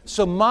faith.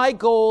 So my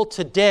goal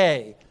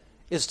today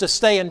is to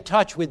stay in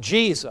touch with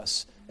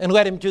Jesus and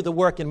let Him do the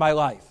work in my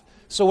life.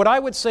 So what I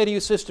would say to you,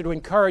 sister, to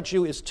encourage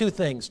you is 2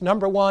 things.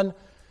 Number 1,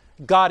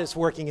 God is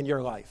working in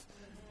your life.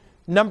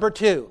 Number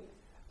 2,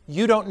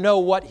 you don't know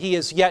what He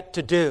is yet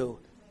to do,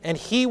 and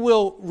He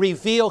will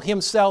reveal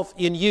Himself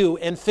in you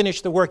and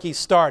finish the work He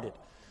started.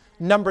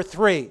 Number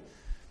 3,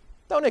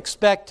 don't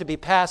expect to be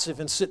passive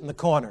and sit in the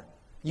corner.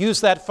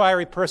 Use that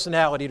fiery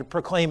personality to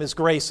proclaim His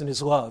grace and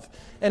His love.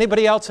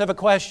 Anybody else have a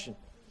question?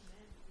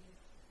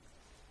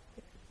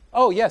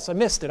 Oh, yes, I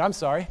missed it. I'm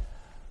sorry.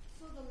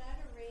 So the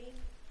latter rain,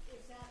 is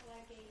that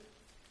like a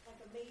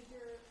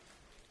major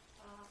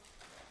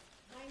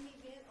time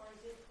event, or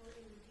is it for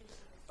individuals?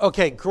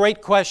 Okay,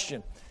 great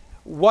question.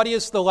 What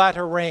is the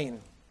latter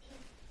rain?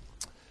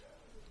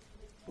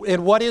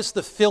 And what is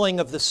the filling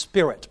of the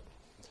Spirit?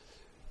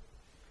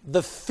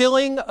 The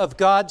filling of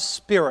God's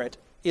Spirit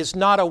is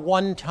not a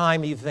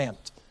one-time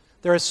event.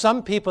 There are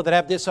some people that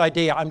have this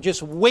idea, I'm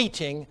just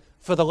waiting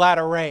for the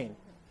latter rain.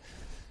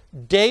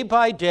 Day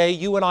by day,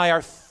 you and I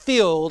are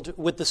filled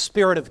with the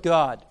Spirit of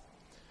God.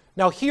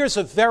 Now, here's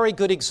a very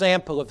good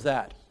example of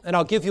that, and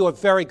I'll give you a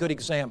very good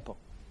example.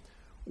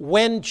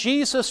 When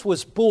Jesus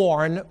was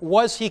born,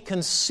 was he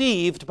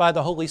conceived by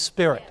the Holy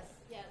Spirit?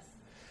 Yes.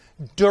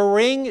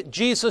 During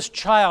Jesus'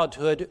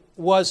 childhood,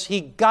 was he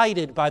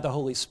guided by the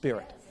Holy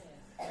Spirit?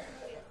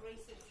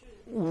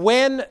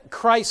 When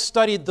Christ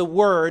studied the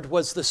Word,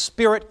 was the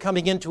Spirit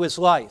coming into his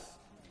life?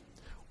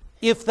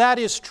 If that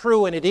is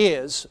true, and it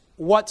is,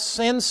 what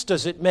sense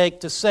does it make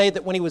to say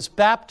that when he was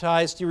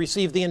baptized, he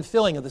received the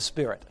infilling of the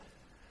Spirit?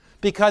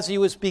 Because he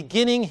was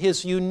beginning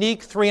his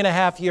unique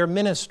 3.5-year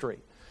ministry.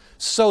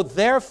 So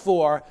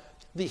therefore,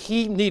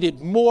 he needed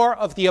more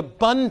of the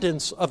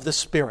abundance of the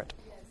Spirit.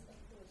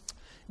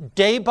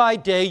 Day by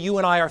day, you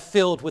and I are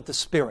filled with the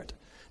Spirit.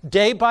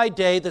 Day by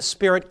day, the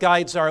Spirit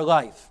guides our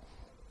life.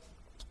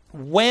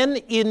 When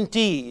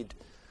indeed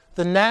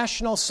the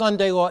national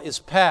Sunday law is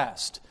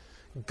passed,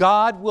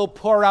 God will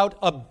pour out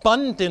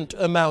abundant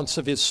amounts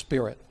of his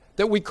Spirit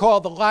that we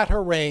call the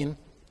latter rain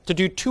to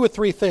do 2 or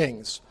 3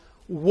 things.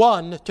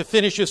 1, to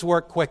finish his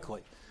work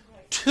quickly.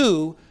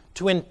 2,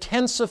 to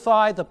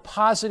intensify the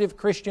positive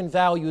Christian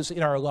values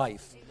in our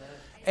life.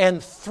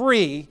 And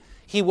 3,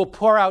 he will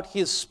pour out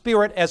his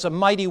Spirit as a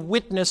mighty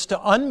witness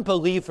to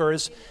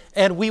unbelievers,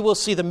 and we will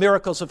see the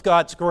miracles of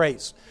God's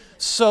grace.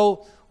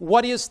 So,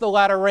 what is the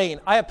latter rain?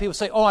 I have people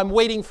say, oh, I'm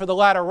waiting for the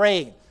latter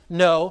rain.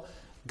 No,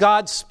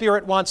 God's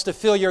Spirit wants to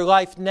fill your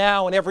life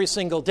now and every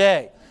single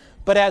day.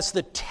 But as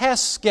the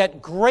tests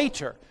get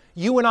greater,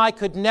 you and I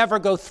could never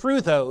go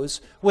through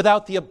those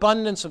without the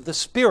abundance of the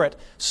Spirit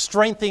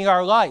strengthening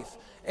our life.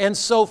 And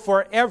so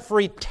for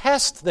every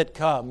test that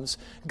comes,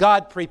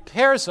 God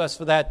prepares us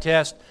for that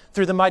test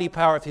through the mighty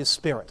power of his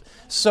Spirit.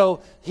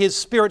 So his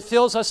Spirit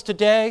fills us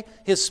today.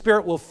 His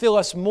Spirit will fill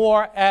us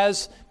more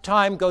as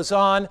time goes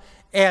on.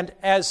 And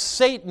as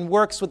Satan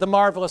works with the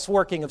marvelous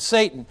working of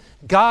Satan,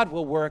 God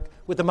will work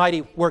with the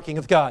mighty working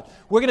of God.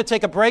 We're going to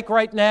take a break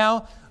right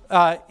now.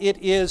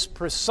 It is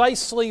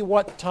precisely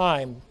what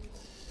time?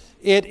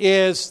 It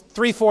is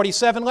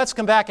 3:47. Let's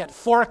come back at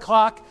 4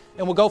 o'clock,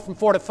 and we'll go from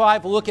 4 to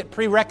 5. We'll look at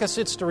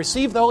prerequisites to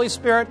receive the Holy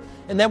Spirit,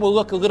 and then we'll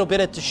look a little bit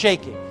at the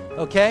shaking.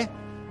 Okay?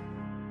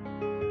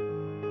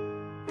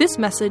 This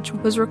message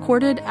was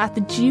recorded at the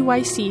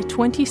GYC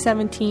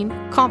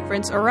 2017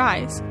 Conference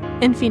Arise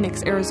in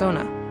Phoenix,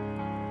 Arizona.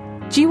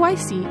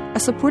 GYC, a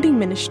supporting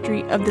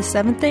ministry of the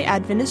Seventh-day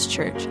Adventist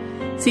Church,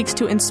 seeks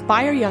to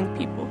inspire young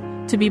people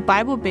to be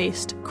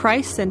Bible-based,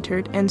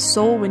 Christ-centered, and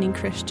soul-winning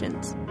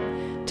Christians.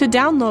 To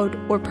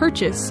download or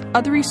purchase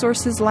other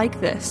resources like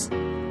this,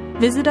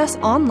 visit us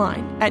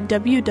online at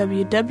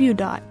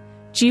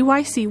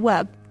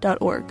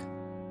www.gycweb.org.